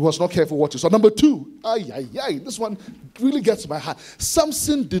was not careful what he saw. Number 2, this one really gets my heart.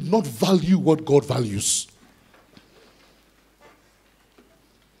 Samson did not value what God values.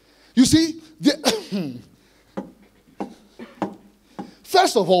 You see,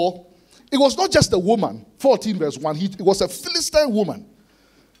 first of all, it was not just a woman. 14 verse 1, it was a Philistine woman.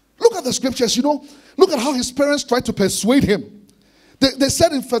 Look at the scriptures, Look at how his parents tried to persuade him. They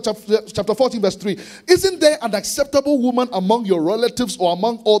said in chapter 14 verse 3, isn't there an acceptable woman among your relatives or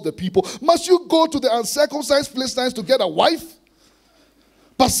among all the people? Must you go to the uncircumcised Philistines to get a wife?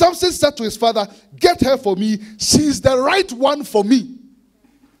 But Samson said to his father, get her for me. She's the right one for me.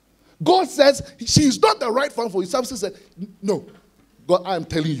 God says, she's not the right one for you. Samson said, no, God, I am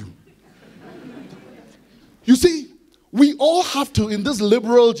telling you. You see, we all have to, in this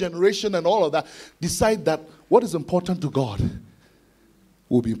liberal generation and all of that, decide that what is important to God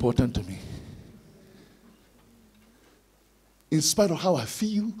will be important to me. In spite of how I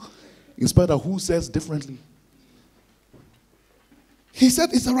feel, in spite of who says differently. He said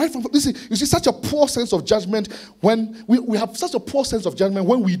it's the right from. Listen, you see such a poor sense of judgment when we have such a poor sense of judgment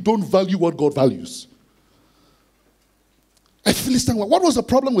when we don't value what God values. A Philistine, what was the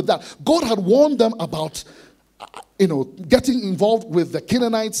problem with that? God had warned them about, getting involved with the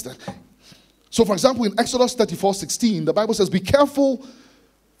Canaanites. So, for example, in Exodus 34:16, the Bible says, be careful,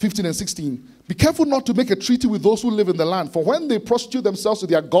 15 and 16, be careful not to make a treaty with those who live in the land, for when they prostitute themselves to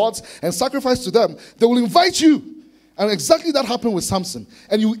their gods and sacrifice to them, they will invite you. And exactly that happened with Samson.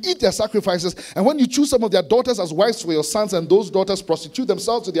 And you eat their sacrifices, and when you choose some of their daughters as wives for your sons, and those daughters prostitute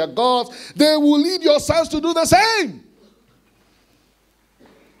themselves to their gods, they will lead your sons to do the same.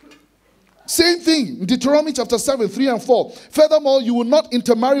 Same thing, Deuteronomy chapter 7, 3 and 4. Furthermore, you will not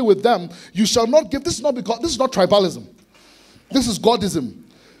intermarry with them. You shall not give, this is not tribalism. This is Godism.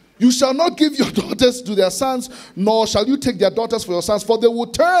 You shall not give your daughters to their sons, nor shall you take their daughters for your sons, for they will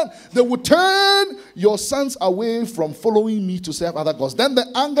turn your sons away from following me to serve other gods. Then the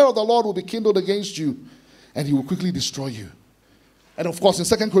anger of the Lord will be kindled against you, and he will quickly destroy you. And of course, in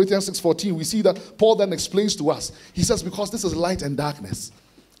 2 Corinthians 6:14, we see that Paul then explains to us. He says, because this is light and darkness,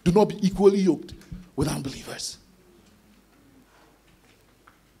 do not be equally yoked with unbelievers.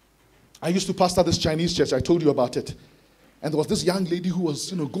 I used to pastor this Chinese church. I told you about it. And there was this young lady who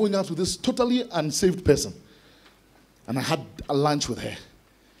was, going out with this totally unsaved person. And I had a lunch with her.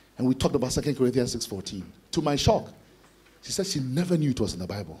 And we talked about 2 Corinthians 6:14. To my shock, she said she never knew it was in the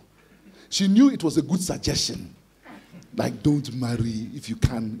Bible. She knew it was a good suggestion. Like, don't marry if you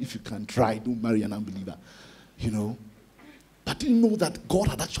can try. Don't marry an unbeliever. But didn't know that God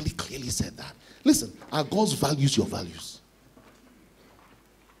had actually clearly said that. Listen, our God values your values.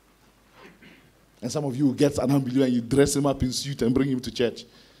 And some of you get an unbeliever and you dress him up in suit and bring him to church.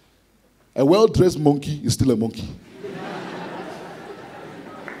 A well-dressed monkey is still a monkey.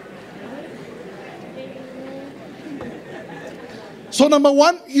 So number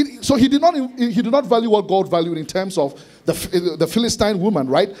one, he did not value what God valued in terms of the Philistine woman,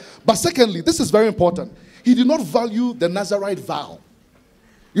 right? But secondly, this is very important. He did not value the Nazarite vow.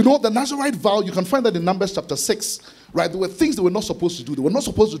 The Nazarite vow, you can find that in Numbers chapter 6, right? There were things they were not supposed to do. They were not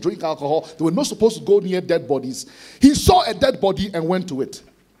supposed to drink alcohol. They were not supposed to go near dead bodies. He saw a dead body and went to it.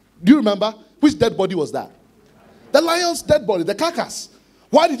 Do you remember? Which dead body was that? The lion's dead body, the carcass.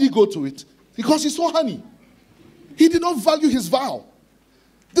 Why did he go to it? Because he saw honey. He did not value his vow.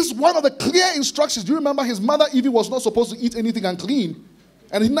 This is one of the clear instructions. Do you remember his mother Evie was not supposed to eat anything unclean?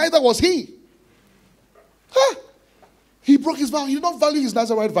 And neither was he. He broke his vow. He did not value his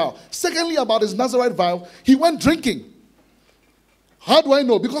Nazarite vow. Secondly, about his Nazarite vow, he went drinking. How do I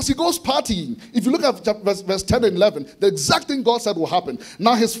know? Because he goes partying. If you look at verse 10 and 11, the exact thing God said will happen.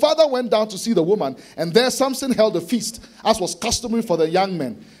 Now his father went down to see the woman, and there Samson held a feast, as was customary for the young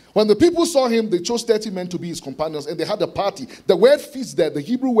men. When the people saw him, they chose 30 men to be his companions, and they had a party. The word feast there, the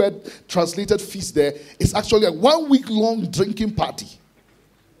Hebrew word translated feast there, is actually a 1 week long drinking party.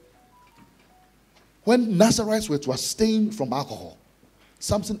 When Nazarites were to abstain from alcohol,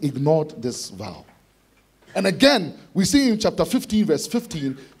 Samson ignored this vow. And again, we see in chapter 15, verse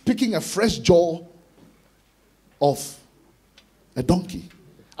 15, picking a fresh jaw of a donkey.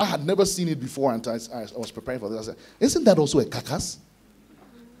 I had never seen it before until I was preparing for this. I said, isn't that also a carcass?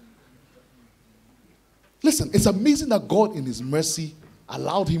 Listen, it's amazing that God in his mercy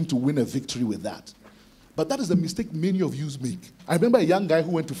allowed him to win a victory with that. But that is the mistake many of you make. I remember a young guy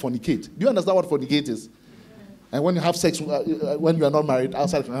who went to fornicate. Do you understand what fornicate is? And when you have sex, when you are not married,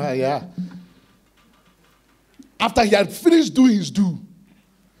 outside, yeah. After he had finished doing his do,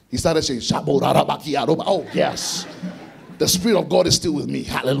 he started saying, oh yes, the Spirit of God is still with me.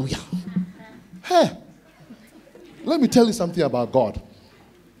 Hallelujah. Hey, let me tell you something about God.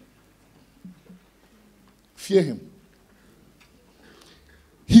 Fear him.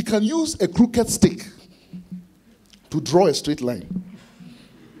 He can use a crooked stick to draw a straight line.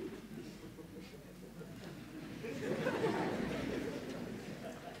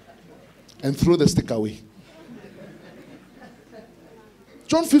 And throw the stick away.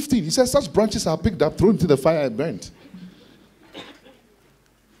 John 15, he says, such branches are picked up, thrown into the fire and burnt.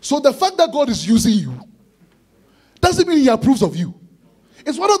 So the fact that God is using you doesn't mean he approves of you.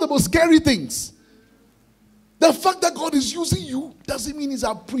 It's one of the most scary things. The fact that God is using you doesn't mean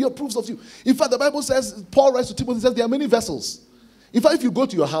he approves of you. In fact, the Bible says, Paul writes to Timothy, says there are many vessels. In fact, if you go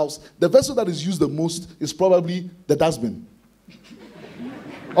to your house, the vessel that is used the most is probably the dustbin.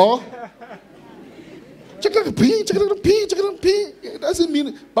 Or it doesn't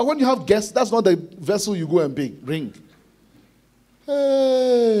mean, but when you have guests, that's not the vessel you go and bring.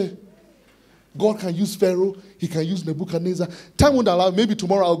 Hey. God can use Pharaoh, he can use Nebuchadnezzar. Time won't allow, maybe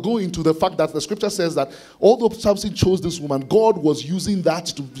tomorrow I'll go into the fact that the scripture says that although Samson chose this woman, God was using that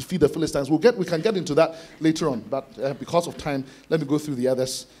to defeat the Philistines. We can get into that later on, but because of time, let me go through the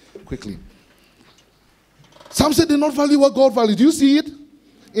others quickly. Samson did not value what God valued. Do you see it?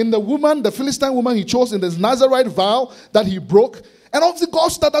 In the woman, the Philistine woman he chose in this Nazarite vow that he broke, And obviously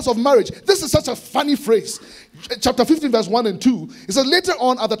God's standards of marriage. This is such a funny phrase. Chapter 15 verse 1 and 2. It says, later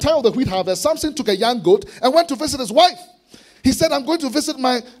on at the time of the wheat harvest, Samson took a young goat and went to visit his wife. He said, I'm going to visit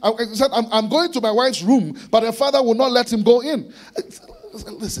I'm going to my wife's room, but her father will not let him go in.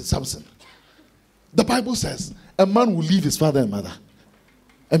 Listen, Samson. The Bible says a man will leave his father and mother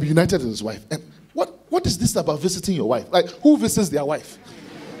and be united with his wife. And what is this about visiting your wife? Like, who visits their wife?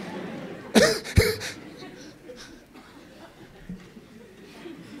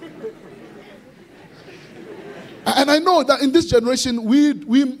 And I know that in this generation, we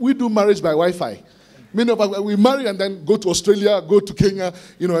do marriage by Wi-Fi. Many of us, we marry and then go to Australia, go to Kenya,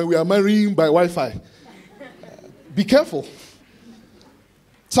 and we are marrying by Wi-Fi. Be careful.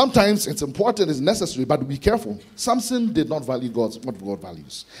 Sometimes it's important, it's necessary, but be careful. Samson did not value what God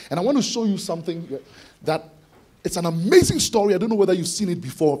values. And I want to show you something that it's an amazing story. I don't know whether you've seen it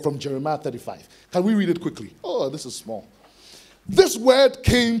before from Jeremiah 35. Can we read it quickly? Oh, this is small. This word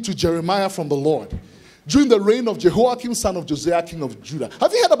came to Jeremiah from the Lord during the reign of Jehoiakim, son of Josiah, king of Judah.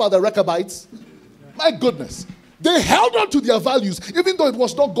 Have you heard about the Rechabites? My goodness. They held on to their values, even though it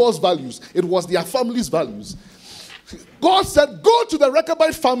was not God's values. It was their family's values. God said, go to the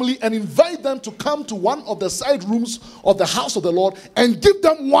Rechabite family and invite them to come to one of the side rooms of the house of the Lord and give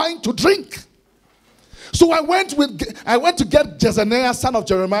them wine to drink. So I went to get Jezaniah, son of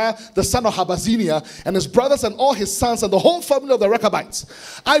Jeremiah, the son of Habazziniah, and his brothers and all his sons and the whole family of the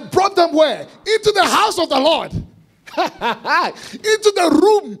Rechabites. I brought them where? Into the house of the Lord. Into the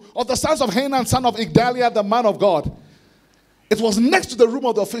room of the sons of Hanan, son of Igdaliah, the man of God. It was next to the room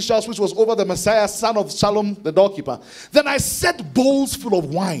of the officials, which was over the Messiah, son of Shalom, the doorkeeper. Then I set bowls full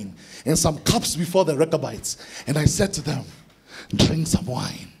of wine and some cups before the Rechabites. And I said to them, drink some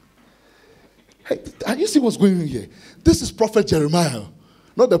wine. Hey, you see what's going on here? This is Prophet Jeremiah,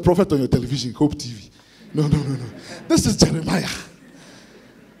 not the prophet on your television, Hope TV. No. This is Jeremiah.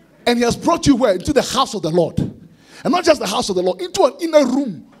 And he has brought you where? Into the house of the Lord. And not just the house of the Lord, into an inner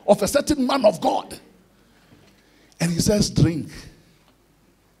room of a certain man of God. And he says, drink.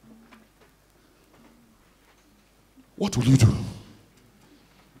 What will you do?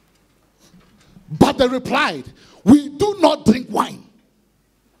 But they replied, we do not drink wine.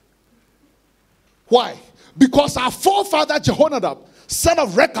 Why? Because our forefather Jehonadab, son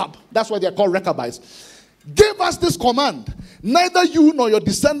of Rechab, that's why they are called Rechabites, gave us this command. Neither you nor your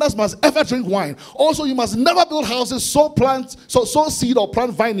descendants must ever drink wine. Also, you must never build houses, sow seed or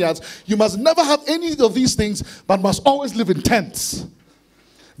plant vineyards. You must never have any of these things, but must always live in tents.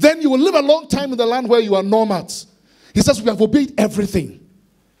 Then you will live a long time in the land where you are nomads. He says, we have obeyed everything.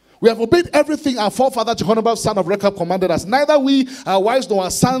 We have obeyed everything our forefather Jehonadab, son of Rechab, commanded us. Neither we, our wives, nor our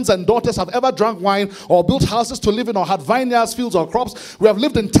sons and daughters have ever drunk wine or built houses to live in or had vineyards, fields, or crops. We have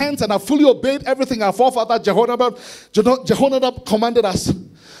lived in tents and have fully obeyed everything our forefather Jehonadab commanded us.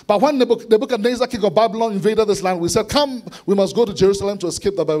 But when Nebuchadnezzar, king of Babylon, invaded this land, we said, come, we must go to Jerusalem to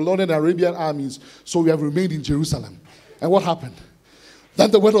escape the Babylonian and Arabian armies. So we have remained in Jerusalem. And what happened? Then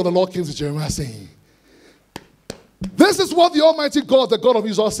the word of the Lord came to Jeremiah saying, this is what the Almighty God, the God of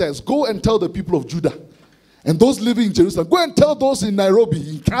Israel, says. Go and tell the people of Judah and those living in Jerusalem. Go and tell those in Nairobi,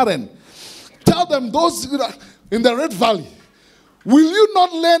 in Karen. Tell them those in the Red Valley. Will you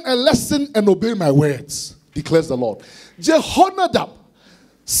not learn a lesson and obey my words? Declares the Lord. Jehonadab,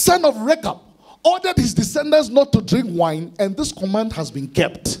 son of Rechab, ordered his descendants not to drink wine, and this command has been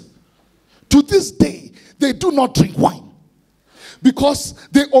kept. To this day, they do not drink wine because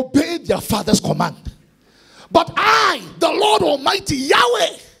they obeyed their father's command. But I, the Lord Almighty,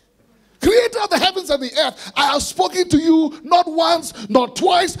 Yahweh, creator of the heavens and the earth, I have spoken to you not once, not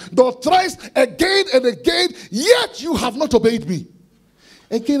twice, not thrice, again and again, yet you have not obeyed me.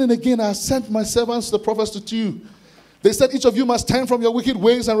 Again and again I have sent my servants, the prophets, to you. They said, each of you must turn from your wicked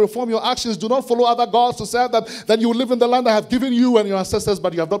ways and reform your actions. Do not follow other gods to serve them. Then you will live in the land I have given you and your ancestors,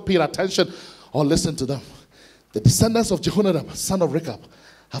 but you have not paid attention or listened to them. The descendants of Jehonadab, son of Rechab,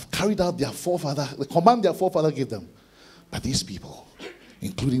 have carried out the command their forefather gave them. But these people,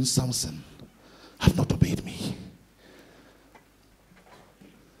 including Samson, have not obeyed me.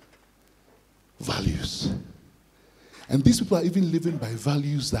 Values. And these people are even living by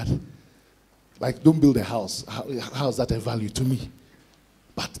values that, like, don't build a house. How is that a value to me?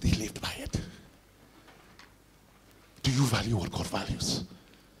 But they lived by it. Do you value what God values?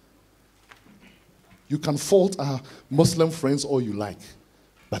 You can fault our Muslim friends all you like,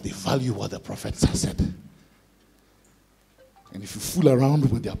 but they value what the prophets have said. And if you fool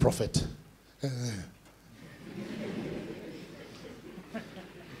around with their prophet,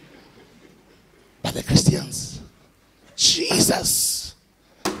 but the Christians, Jesus,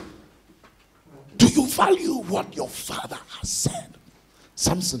 do you value what your father has said?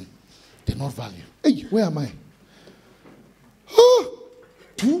 Samson did not value. Hey, where am I?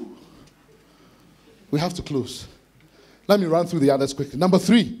 2. We have to close. Let me run through the others quickly. Number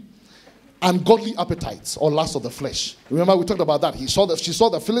 3, ungodly appetites or lust of the flesh. Remember we talked about that. He saw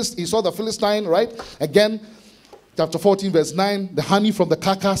the Philistine, right? Again, chapter 14, verse 9, the honey from the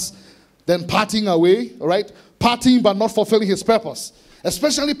carcass, then parting away, right? Parting but not fulfilling his purpose.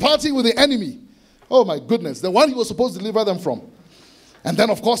 Especially parting with the enemy. Oh my goodness, the one he was supposed to deliver them from. And then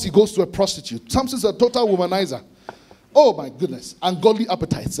of course he goes to a prostitute. Samson's a total womanizer. Oh my goodness. Ungodly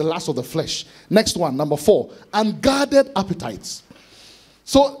appetites, the lust of the flesh. Next one, number 4, unguarded appetites.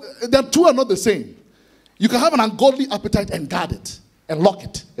 So the two are not the same. You can have an ungodly appetite and guard it and lock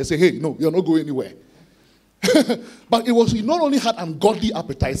it and say, hey, no, you're not going anywhere. But he not only had ungodly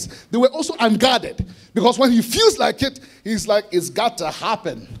appetites, they were also unguarded. Because when he feels like it, he's like, it's got to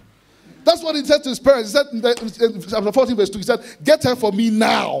happen. That's what he said to his parents. He said in chapter 14, verse 2, he said, get her for me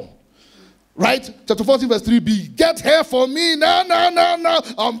now. Right? Chapter 14, verse 3b. Get her for me now, now, now, now.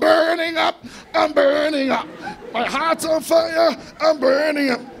 I'm burning up. I'm burning up. My heart's on fire. I'm burning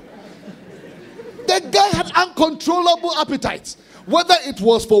up. The guy had uncontrollable appetites. Whether it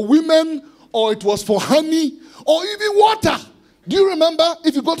was for women or it was for honey or even water. Do you remember,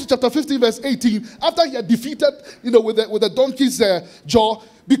 if you go to chapter 15, verse 18, after he had defeated, with the donkey's jaw,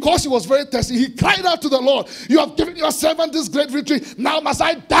 because he was very thirsty, he cried out to the Lord, you have given your servant this great victory. Now must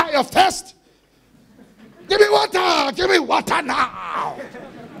I die of thirst? Give me water! Give me water now!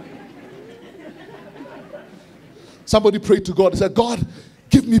 Somebody prayed to God and said, God,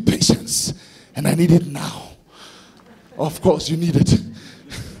 give me patience. And I need it now. Of course, you need it.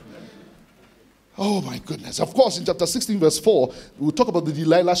 Oh my goodness. Of course, in chapter 16, verse 4, we'll talk about the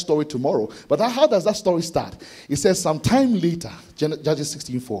Delilah story tomorrow. But how does that story start? It says, sometime later, Judges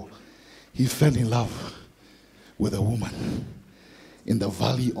 16:4, he fell in love with a woman in the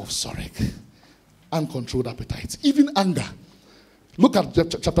valley of Sorek. Uncontrolled appetites, even anger. Look at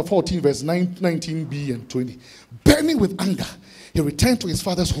chapter 14, verse 19b and 20. Burning with anger, he returned to his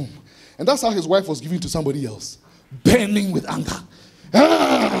father's home. And that's how his wife was given to somebody else. Burning with anger.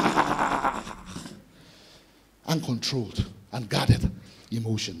 Uncontrolled, unguarded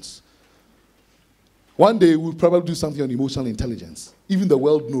emotions. One day we'll probably do something on emotional intelligence. Even the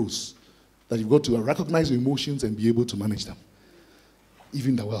world knows that you've got to recognize your emotions and be able to manage them.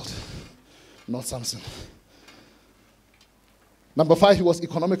 Even the world. Not Samson. Number 5, he was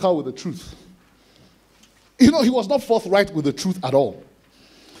economical with the truth. He was not forthright with the truth at all.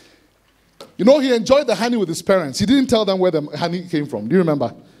 He enjoyed the honey with his parents. He didn't tell them where the honey came from. Do you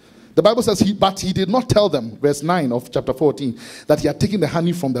remember? The Bible says, but he did not tell them, verse 9 of chapter 14, that he had taken the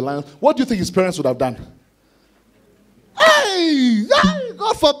honey from the lion. What do you think his parents would have done? Hey,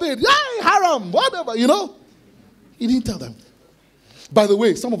 God forbid, hey, haram, whatever, He didn't tell them. By the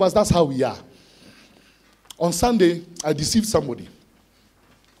way, some of us, that's how we are. On Sunday, I deceived somebody.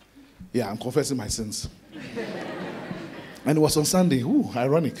 Yeah, I'm confessing my sins. And it was on Sunday. Ooh,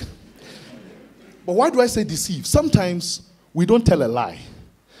 ironic. But why do I say deceive? Sometimes we don't tell a lie,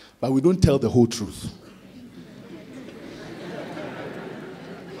 but we don't tell the whole truth.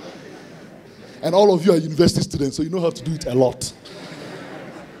 And all of you are university students, so you know how to do it a lot.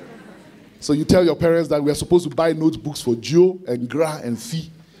 So you tell your parents that we are supposed to buy notebooks for Geo and Gra and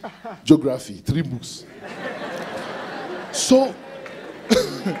Phi. Geography, 3 books. So,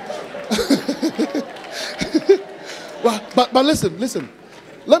 but listen.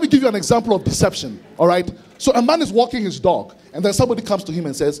 Let me give you an example of deception, all right? So a man is walking his dog, and then somebody comes to him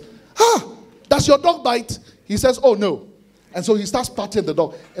and says, does your dog bite? He says, oh, no. And so he starts patting the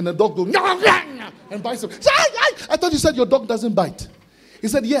dog, and the dog goes, and bites him. I thought you said your dog doesn't bite. He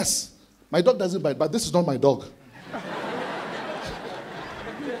said, yes, my dog doesn't bite, but this is not my dog.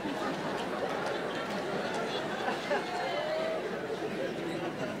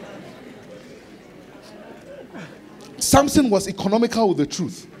 Samson was economical with the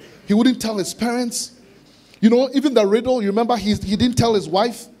truth. He wouldn't tell his parents. Even the riddle, you remember, he didn't tell his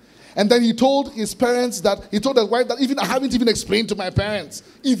wife. And then he told his parents he told his wife that I haven't even explained to my parents.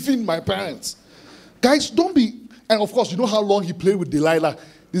 Even my parents. Guys, don't be, and of course, you know how long he played with Delilah.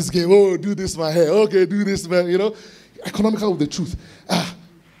 This game, do this my hair. Okay, do this, man, Economical with the truth.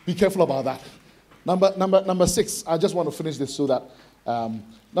 Be careful about that. Number 6, I just want to finish this so that,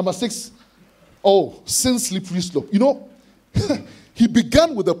 number 6, sin slippery slope. He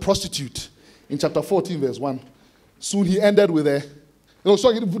began with a prostitute in chapter 14, verse 1. Soon he ended with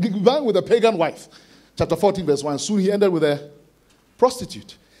he began with a pagan wife. Chapter 14, verse 1. Soon he ended with a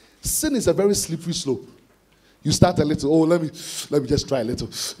prostitute. Sin is a very slippery slope. You start a little, let me just try a little.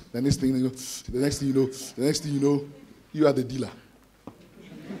 The next thing you know, you are the dealer.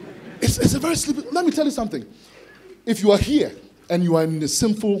 It's a very slippery. Let me tell you something. If you are here and you are in a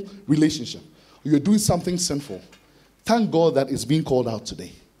sinful relationship, or you're doing something sinful, thank God that it's being called out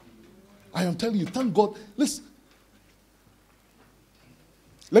today. I am telling you, thank God. Listen.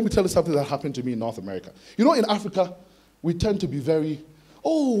 Let me tell you something that happened to me in North America. You know, in Africa, we tend to be very,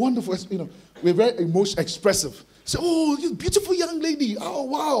 oh, wonderful. You know, we're very emotionally expressive. Say, oh, you beautiful young lady. Oh,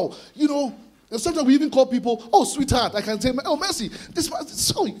 wow. You know, and sometimes we even call people, oh, sweetheart. I can say, oh, Mercy,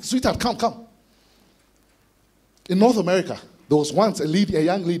 oh, sweetheart, come. In North America, there was once a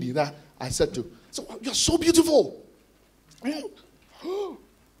young lady that I said to, so, you're so beautiful. I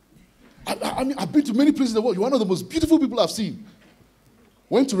mean, I've been to many places in the world. You're one of the most beautiful people I've seen.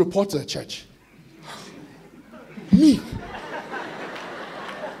 Went to report to the church. Me.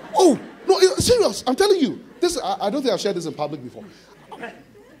 Oh, no, serious. I'm telling you. This, I don't think I've shared this in public before.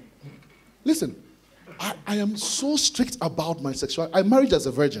 Listen, I am so strict about my sexuality. I married as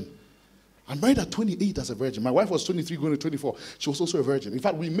a virgin. I married at 28 as a virgin. My wife was 23 going to 24. She was also a virgin. In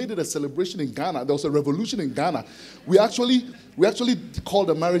fact, we made it a celebration in Ghana. There was a revolution in Ghana. We actually called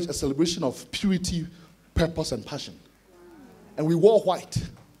the marriage a celebration of purity, purpose, and passion. And we wore white,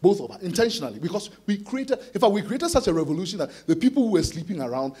 both of us, intentionally, because we created such a revolution that the people who were sleeping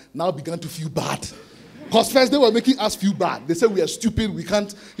around now began to feel bad. Because first they were making us feel bad. They said we are stupid, we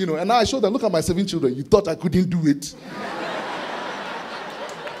can't, you know. And now I showed them, look at my 7 children. You thought I couldn't do it?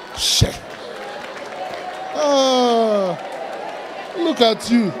 Shit. Look at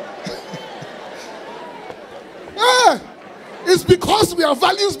you. It's because we are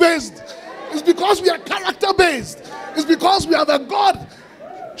values-based. It's because we are character-based. It's because we have a God.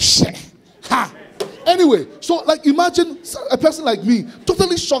 Shit. Ha. Anyway, so like imagine a person like me,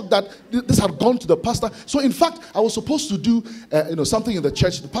 totally shocked that this had gone to the pastor. So in fact, I was supposed to do something in the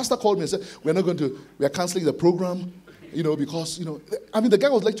church. The pastor called me and said, we are canceling the program, because, I mean, the guy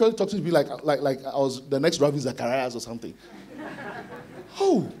was literally talking to me like I was the next Ravi Zacharias or something.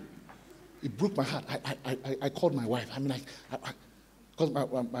 Oh, it broke my heart. I called my wife. I mean, because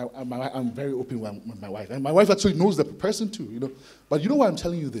I'm very open with my wife. And my wife actually knows the person too, But you know why I'm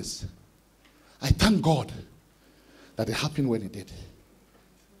telling you this? I thank God that it happened when it did.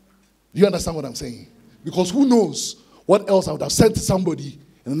 Do you understand what I'm saying? Because who knows what else I would have said to somebody,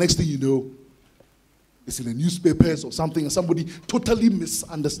 and the next thing you know, it's in the newspapers or something, and somebody totally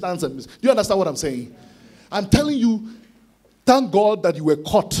misunderstands and do you understand what I'm saying? I'm telling you, thank God that you were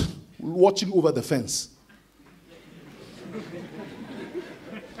caught watching over the fence.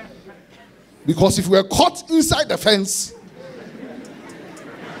 Because if we were caught inside the fence,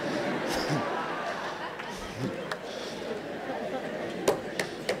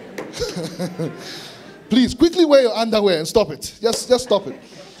 please quickly wear your underwear and stop it. Just stop it.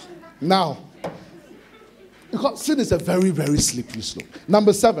 Now, because sin is a very, very slippery slope.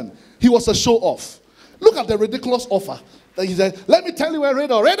 Number 7, he was a show off. Look at the ridiculous offer that he said, let me tell you a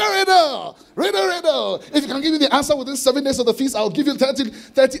riddle. Riddle. If you can give me the answer within 7 days of the feast, I'll give you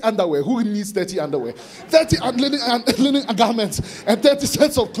 30 underwear. Who needs 30 underwear? 30 linen garments and 30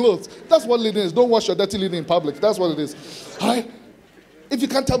 sets of clothes. That's what linen is. Don't wash your dirty linen in public. That's what it is. All right? If you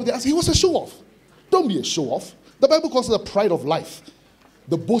can't tell me the answer, he was a show off. Don't be a show off. The Bible calls it the pride of life.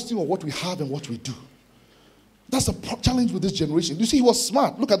 The boasting of what we have and what we do. That's a challenge with this generation. You see, he was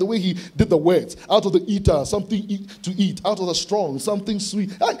smart. Look at the way he did the words. Out of the eater, something to eat. Out of the strong, something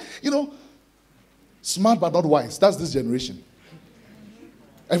sweet. Smart but not wise. That's this generation.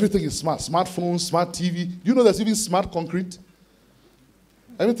 Everything is smart. Smartphones, smart TV. You know there's even smart concrete?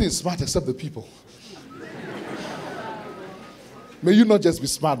 Everything is smart except the people. May you not just be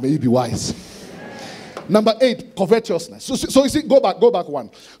smart, may you be wise. Number 8, covetousness. So you see, go back one.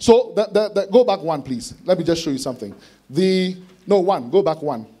 So go back one, please. Let me just show you something. Go back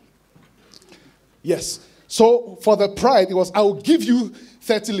one. Yes. So for the pride, it was, I will give you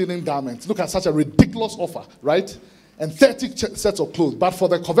 30 linen garments. Look at such a ridiculous offer, right? And 30 sets of clothes. But for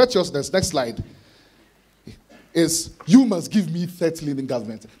the covetousness, next slide, is you must give me 30 linen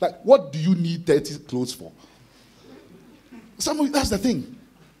garments. Like, what do you need 30 clothes for? That's the thing.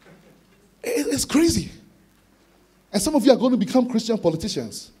 It's crazy. And some of you are going to become Christian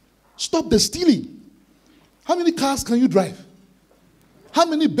politicians. Stop the stealing. How many cars can you drive? How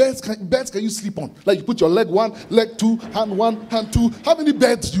many beds can you sleep on? Like you put your leg 1, leg 2, hand 1, hand 2. How many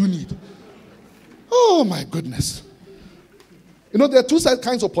beds do you need? Oh my goodness. There are 2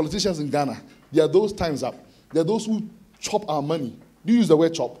 kinds of politicians in Ghana. There are those times up. There are those who chop our money. Do you use the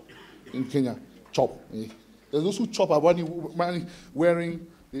word chop in Kenya? Chop. There are those who chop our money wearing,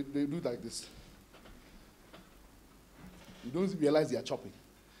 they do it like this. You don't realize they are chopping.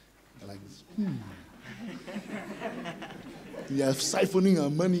 They're like this. They are siphoning our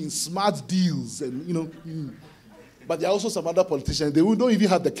money in smart deals, and But there are also some other politicians. They don't even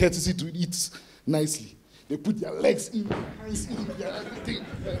have the courtesy to eat nicely. They put their legs in, their hands in, their everything.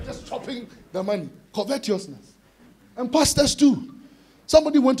 They're just chopping the money. Covetousness. And pastors too.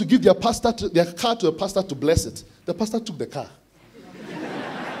 Somebody went to give their car to a pastor to bless it. The pastor took the car.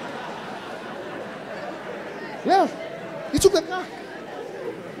 Yeah, he took the car.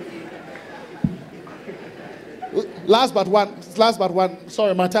 Last but one.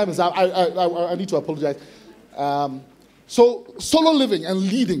 Sorry, my time is up. I need to apologize. So solo living and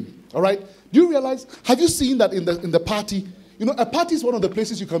leading. All right. Do you realize? Have you seen that in the party? A party is one of the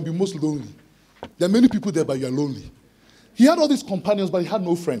places you can be most lonely. There are many people there, but you are lonely. He had all these companions, but he had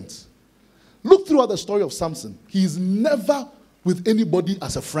no friends. Look throughout the story of Samson. He is never with anybody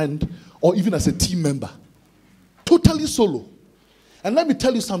as a friend or even as a team member. Totally solo. And let me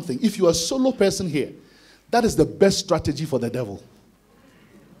tell you something. If you are a solo person here, that is the best strategy for the devil.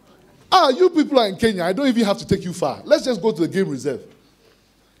 You people are in Kenya. I don't even have to take you far. Let's just go to the game reserve.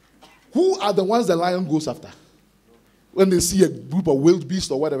 Who are the ones the lion goes after? When they see a group of wild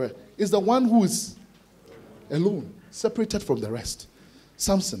beasts or whatever, it's the one who is alone, separated from the rest.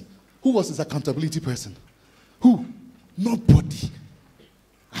 Samson, who was his accountability person? Who? Nobody.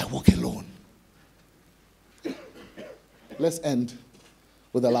 I walk alone. Let's end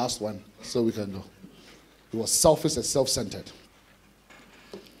with the last one so we can go. He was selfish and self-centered.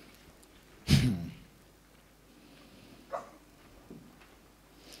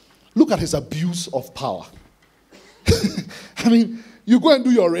 Look at his abuse of power. I mean, you go and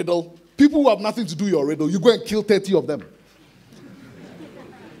do your riddle. People who have nothing to do your riddle, you go and kill 30 of them.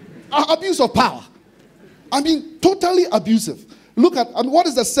 Abuse of power. I mean, totally abusive. Look at, and what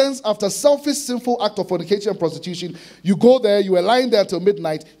is the sense after selfish, sinful act of fornication and prostitution? You go there, you are lying there till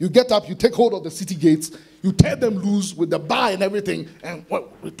midnight, you get up, you take hold of the city gates, you tear them loose with the bar and everything, and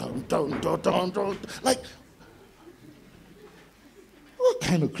like, what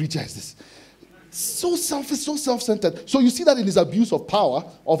kind of creature is this? So selfish, so self-centered. So you see that in his abuse of power,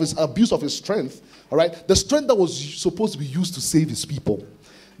 of his abuse of his strength, all right? The strength that was supposed to be used to save his people.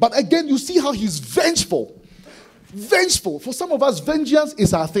 But again, you see how he's vengeful. Vengeful. For some of us, vengeance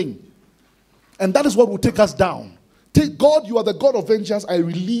is our thing. And that is what will take us down. Take God, you are the God of vengeance. I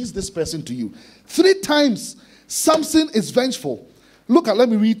release this person to you. 3 times, Samson is vengeful. Let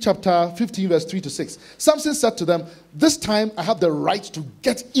me read chapter 15, verse 3 to 6. Samson said to them, this time I have the right to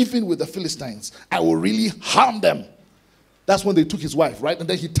get even with the Philistines. I will really harm them. That's when they took his wife, right? And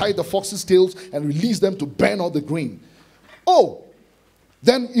then he tied the fox's tails and released them to burn all the grain.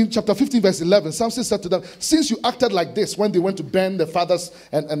 Then in chapter 15, verse 11, Samson said to them, since you acted like this when they went to burn the father's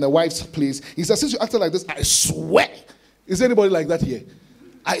and the wife's place, he said, since you acted like this, I swear. Is anybody like that here?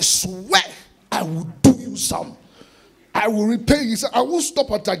 I swear I will do you some. I will repay you. He said, I will stop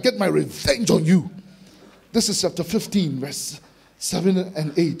until I get my revenge on you. This is chapter 15, verse 7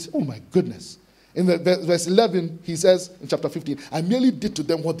 and 8. Oh my goodness. In the verse 11, he says in chapter 15, I merely did to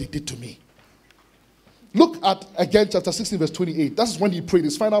them what they did to me. Look at, again, chapter 16, verse 28. That's when he prayed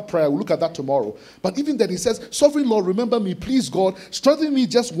his final prayer. We'll look at that tomorrow. But even then he says, Sovereign Lord, remember me, please God, strengthen me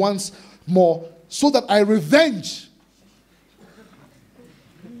just once more so that I revenge.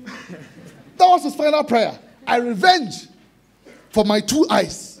 That was his final prayer. I revenge for my 2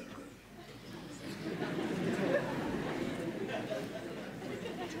 eyes.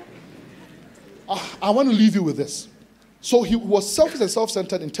 I want to leave you with this. So he was selfish and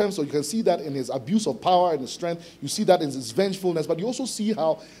self-centered in terms of, you can see that in his abuse of power and his strength. You see that in his vengefulness. But you also see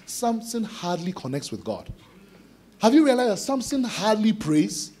how Samson hardly connects with God. Have you realized that Samson hardly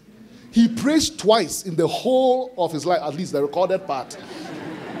prays? He prays twice in the whole of his life, at least the recorded part.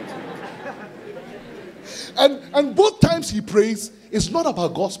 And both times he prays, it's not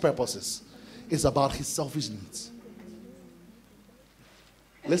about God's purposes. It's about his selfish needs.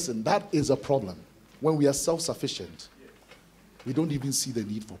 Listen, that is a problem. When we are self-sufficient, we don't even see the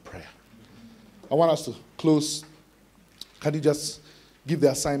need for prayer. I want us to close. Can you just give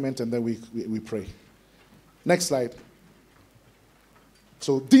the assignment and then we pray? Next slide.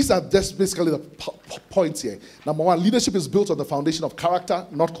 So these are just basically the points here. Number 1, leadership is built on the foundation of character,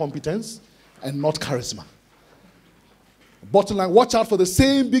 not competence, and not charisma. Bottom line, watch out for the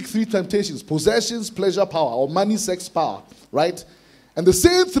same big 3 temptations: possessions, pleasure, power, or money, sex, power, right? And the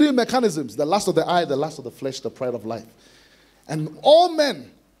same 3 mechanisms: the lust of the eye, the lust of the flesh, the pride of life. And all men,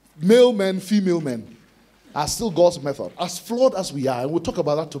 male men, female men, are still God's method. As flawed as we are, and we'll talk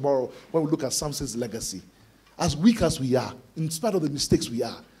about that tomorrow when we look at Samson's legacy. As weak as we are, in spite of the mistakes we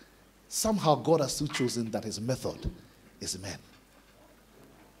are, somehow God has still chosen that his method is men.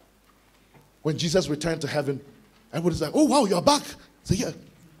 When Jesus returned to heaven, Everybody's like, oh, wow, you're back. Say, yeah.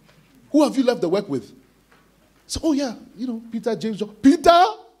 Who have you left the work with? So, oh, yeah, Peter, James, John. Peter,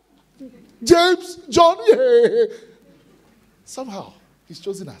 James, John, yeah. Somehow, he's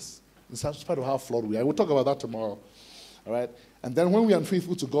chosen us. In spite of how flawed we are. We'll talk about that tomorrow. All right? And then when we are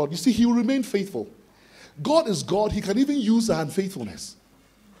unfaithful to God, you see, he will remain faithful. God is God. He can even use our unfaithfulness.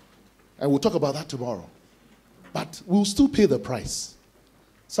 And we'll talk about that tomorrow. But we'll still pay the price.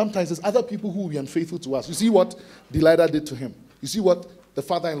 Sometimes there's other people who will be unfaithful to us. You see what Delilah did to him. You see what the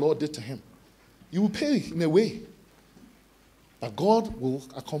father-in-law did to him. You will pay in a way. But God will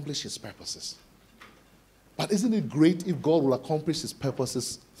accomplish his purposes. But isn't it great if God will accomplish his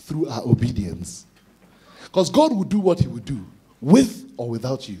purposes through our obedience? Because God will do what he will do, with or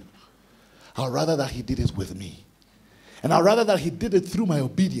without you. I'd rather that he did it with me. And I'd rather that he did it through my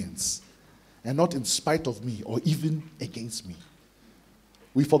obedience and not in spite of me or even against me.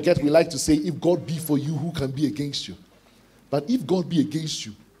 We forget, we like to say, if God be for you, who can be against you? But if God be against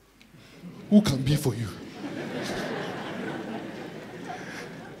you, who can be for you?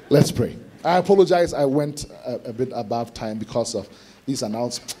 Let's pray. I apologize, I went a bit above time because of these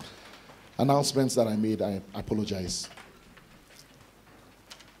announcements that I made. I apologize.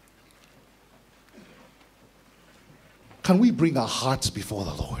 Can we bring our hearts before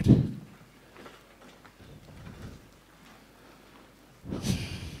the Lord?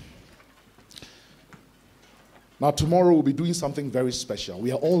 Now, tomorrow we'll be doing something very special.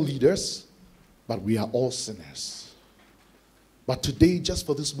 We are all leaders, but we are all sinners. But today, just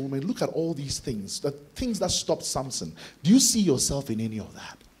for this moment, look at all these things, the things that stopped Samson. Do you see yourself in any of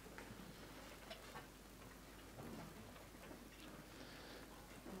that?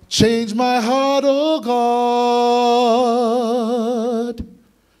 Change my heart, oh God,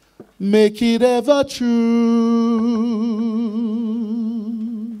 make it ever true.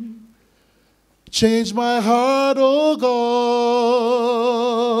 Change my heart, oh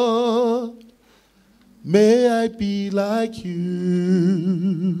God, may I be like you.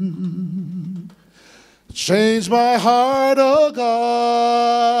 Change my heart, oh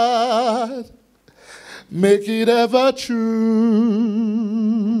God, make it ever true.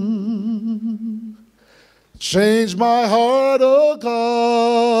 Change my heart, oh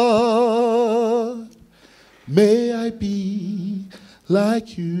God, may I be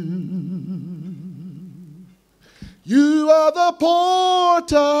like you. You are the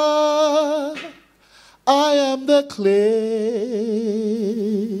potter, I am the clay.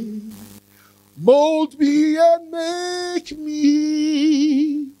 Mold me and make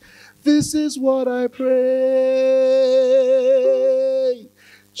me. This is what I pray.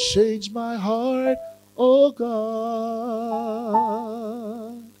 Change my heart, oh God.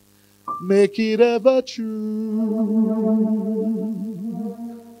 Make it ever true.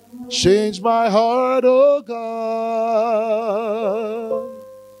 Change my heart, oh God.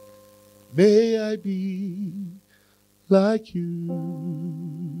 May I be like you.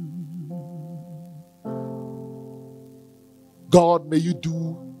 God, may you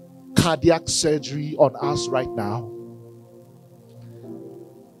do cardiac surgery on us right now.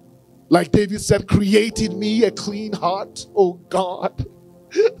 Like David said, create in me a clean heart, oh God,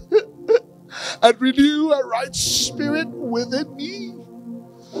 and renew a right spirit within me.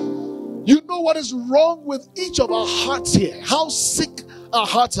 You know what is wrong with each of our hearts here, how sick our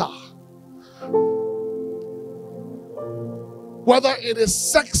hearts are. Whether it is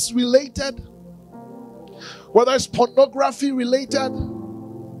sex related, whether it's pornography related,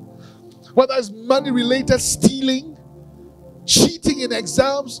 whether it's money related, stealing, cheating in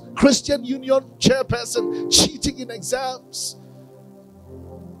exams, Christian Union chairperson cheating in exams.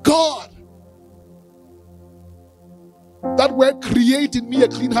 God, that word create in me a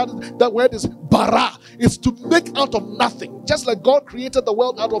clean heart, that word is bara. It's to make out of nothing. Just like God created the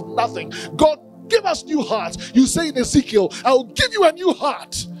world out of nothing. God, give us new hearts. You say in Ezekiel, I will give you a new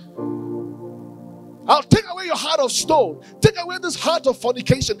heart. I'll take away your heart of stone. Take away this heart of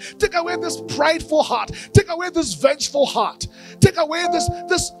fornication. Take away this prideful heart. Take away this vengeful heart. Take away this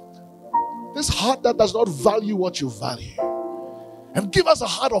heart that does not value what you value. And give us a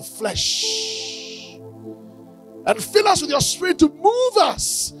heart of flesh. And fill us with your spirit to move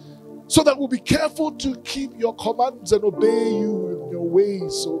us, so that we'll be careful to keep your commands and obey you in your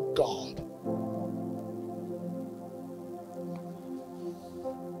ways, oh God.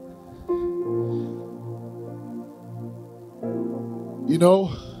 You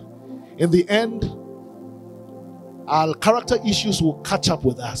know, in the end, our character issues will catch up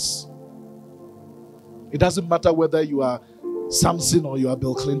with us. It doesn't matter whether you are Samson or you are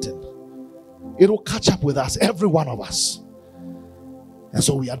Bill Clinton. It will catch up with us, every one of us. And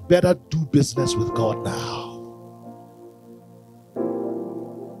so we had better do business with God now.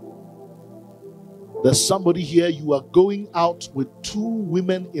 There's somebody here, you are going out with 2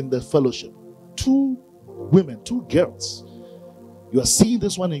 women in the fellowship. 2 women, 2 girls. You are seeing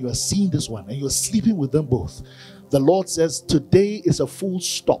this one and you are seeing this one, and you are sleeping with them both. The Lord says today is a full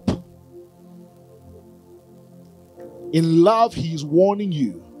stop. In love, He is warning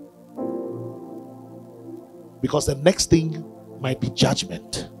you, because the next thing might be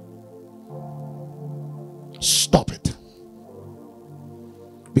judgment. Stop it.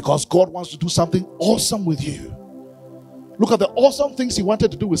 Because God wants to do something awesome with you. Look at the awesome things He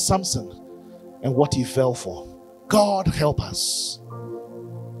wanted to do with Samson and what he fell for. God help us.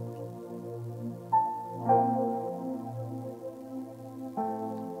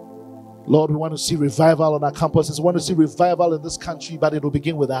 Lord, we want to see revival on our campuses. We want to see revival in this country, but it will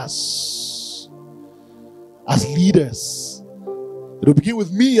begin with us as leaders. It will begin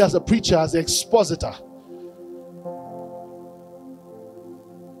with me as a preacher, as the expositor.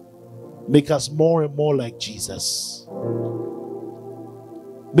 Make us more and more like Jesus.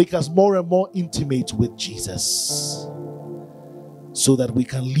 Make us more and more intimate with Jesus, so that we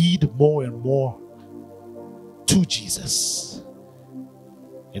can lead more and more to Jesus.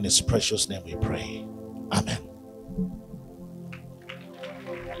 In His precious name we pray. Amen.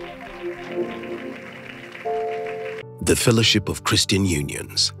 The Fellowship of Christian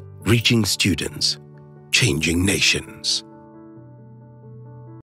Unions, reaching students, changing nations.